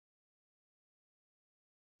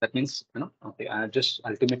 That means, okay, I'm just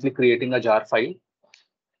ultimately creating a jar file.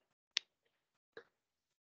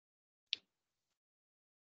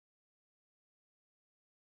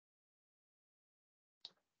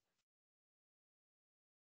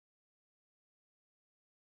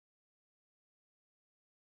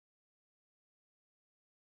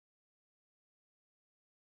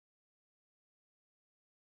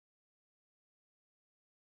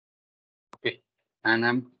 Okay, and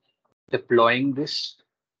I'm deploying this.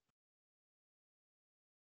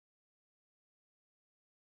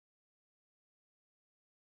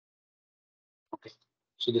 Okay,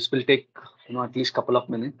 so this will take at least couple of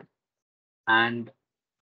minutes, and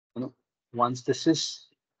once this is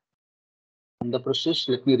in the process,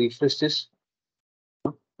 let me refresh this.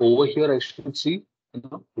 Over here I should see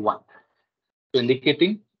 1, so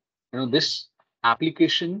indicating this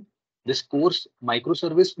application, this course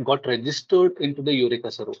microservice got registered into the Eureka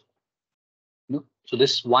server. So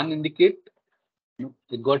this 1 indicate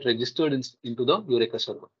it got registered into the Eureka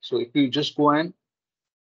server. So if you just go and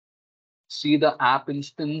see the app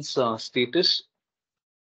instance status,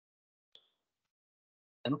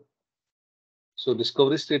 so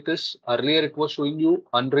discovery status, earlier it was showing you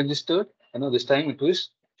unregistered, this time it is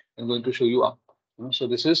going to show you up. So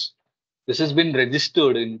this has been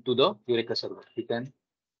registered into the Eureka server. You can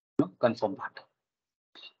confirm that.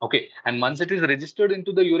 Okay, and once it is registered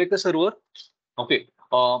into the Eureka server, okay,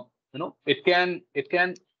 it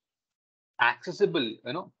can accessible,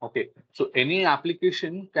 okay, so any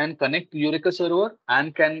application can connect Eureka server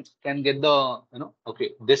and can get the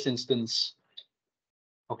okay, this instance,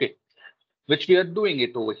 okay, which we are doing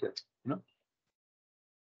it over here.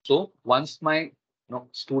 So once my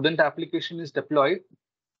student application is deployed,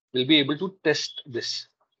 we'll be able to test this.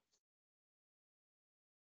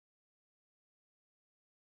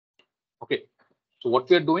 Okay, so what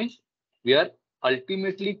we are doing, we are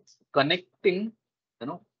ultimately connecting,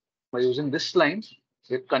 by using this line,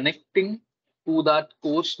 we're connecting to that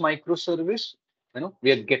course microservice.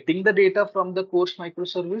 We are getting the data from the course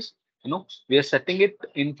microservice. We are setting it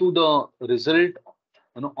into the result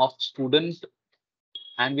of student,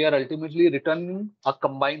 and we are ultimately returning a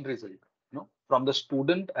combined result, from the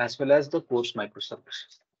student as well as the course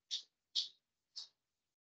microservice.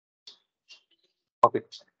 Okay,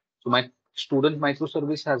 so my student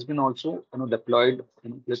microservice has been also deployed.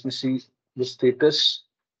 Let me see the status.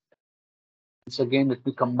 Once again, let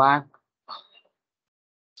me come back.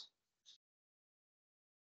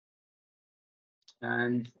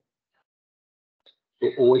 And so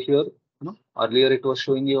over here, earlier it was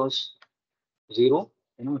showing you as 0,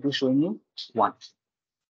 it is showing you 1.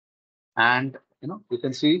 And you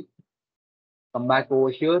can see, come back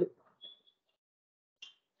over here,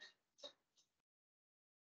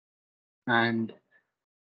 and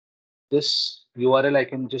this URL I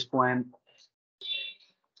can just go and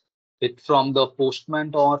hit from the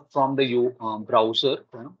Postman or from the browser,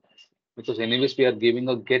 because anyways we are giving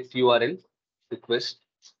a get URL request.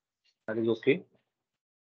 That is okay.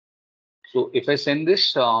 So if I send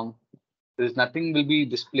this, there is nothing will be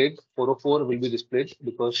displayed. 404 will be displayed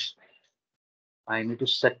because I need to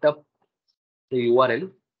set up the URL,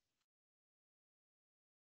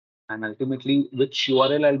 and ultimately which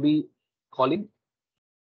URL I'll be calling.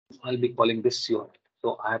 I'll be calling this URL.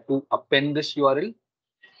 So I have to append this URL.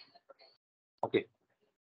 Okay,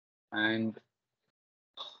 and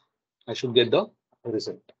I should get the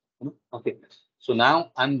result. Okay, so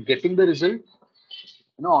now I'm getting the result,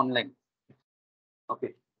 online.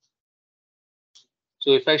 Okay,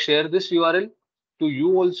 so if I share this URL to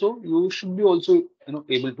you also, you should be also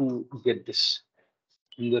able to get this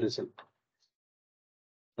in the result.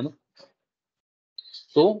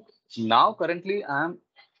 So now currently I'm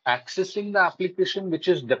accessing the application which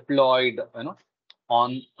is deployed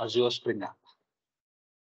on Azure Spring App.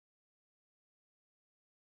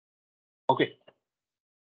 Okay.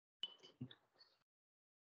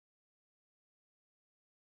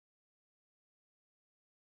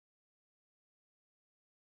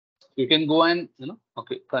 You can go and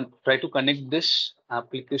try to connect this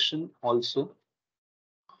application also.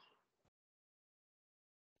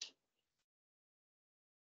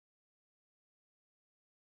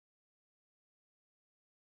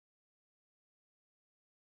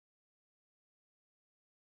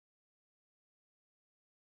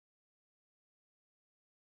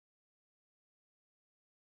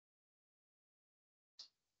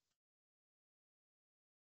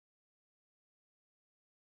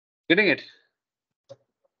 Getting it?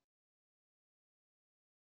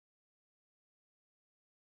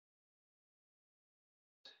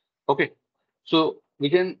 Okay. So we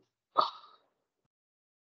can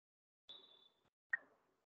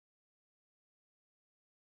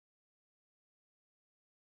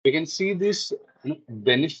see this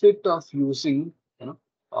benefit of using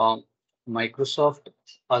Microsoft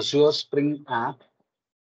Azure Spring App.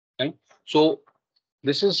 Right? So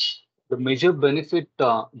this is the major benefit.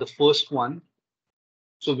 The first one.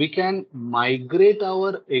 So we can migrate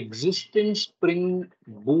our existing Spring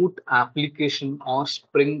Boot application or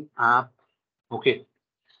Spring app. Okay.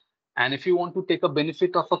 And if you want to take a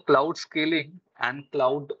benefit of a cloud scaling and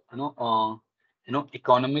cloud,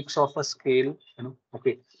 economics of a scale,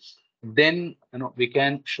 okay, then we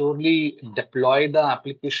can surely deploy the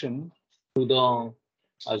application to the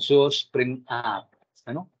Azure Spring app,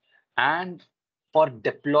 and for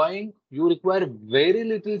deploying you require very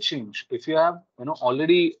little change. If you have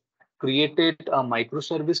already created a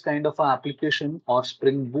microservice kind of a application or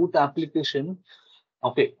Spring Boot application,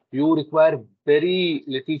 okay, you require very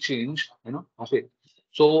little change, okay.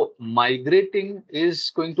 So migrating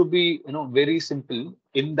is going to be very simple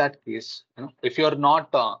in that case, if you're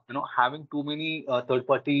not having too many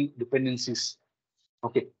third-party dependencies,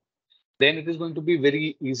 okay, then it is going to be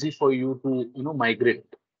very easy for you to migrate.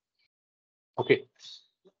 Okay,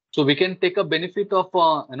 so we can take a benefit of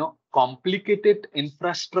complicated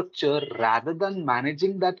infrastructure rather than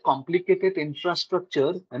managing that complicated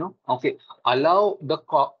infrastructure. Okay, allow the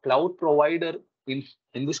cloud provider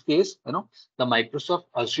in this case, the Microsoft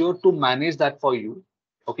Azure to manage that for you.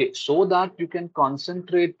 Okay, so that you can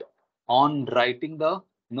concentrate on writing the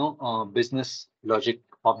business logic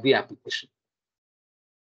of the application.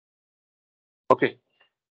 Okay.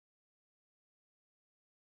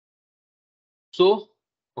 So,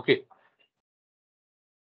 okay.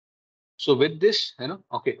 So with this,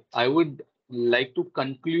 okay, I would like to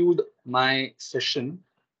conclude my session.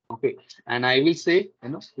 Okay, and I will say,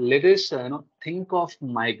 let us, think of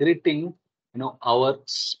migrating, our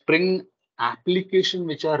Spring application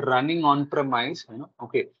which are running on premise,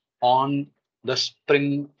 okay, on the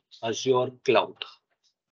Spring Azure cloud.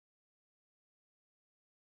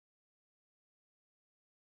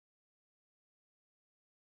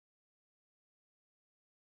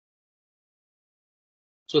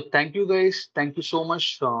 So thank you guys. Thank you so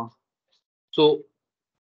much. So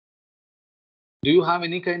do you have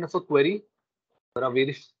any kind of a query? There are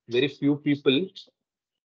very few people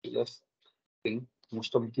left. I think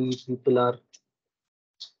most of the people are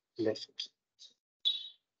left.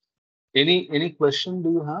 Any question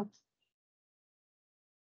do you have?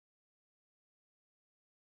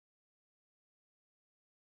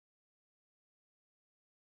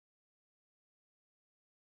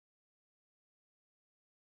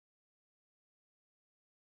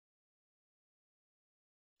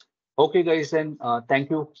 Okay, guys, then thank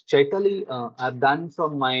you. Chaitali, I've done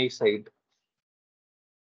from my side.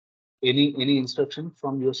 Any instruction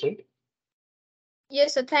from your side?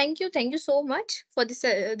 Yes, sir. Thank you. Thank you so much for this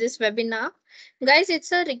webinar. Guys,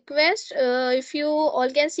 it's a request. If you all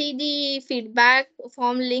can see the feedback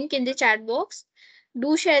form link in the chat box,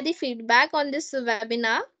 do share the feedback on this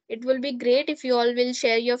webinar. It will be great if you all will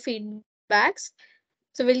share your feedbacks.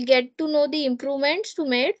 So we'll get to know the improvements to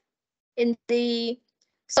made in the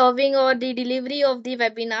serving or the delivery of the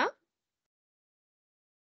webinar.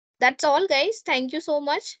 That's all, guys. Thank you so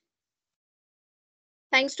much.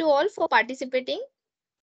 Thanks to all for participating.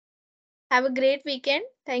 Have a great weekend.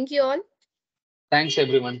 Thank you all. Thanks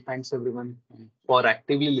everyone. Thanks everyone for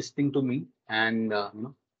actively listening to me. And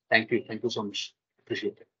thank you. Thank you so much.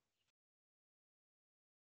 Appreciate it.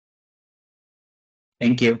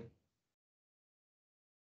 Thank you.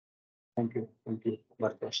 Thank you. Thank you.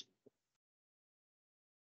 Bye.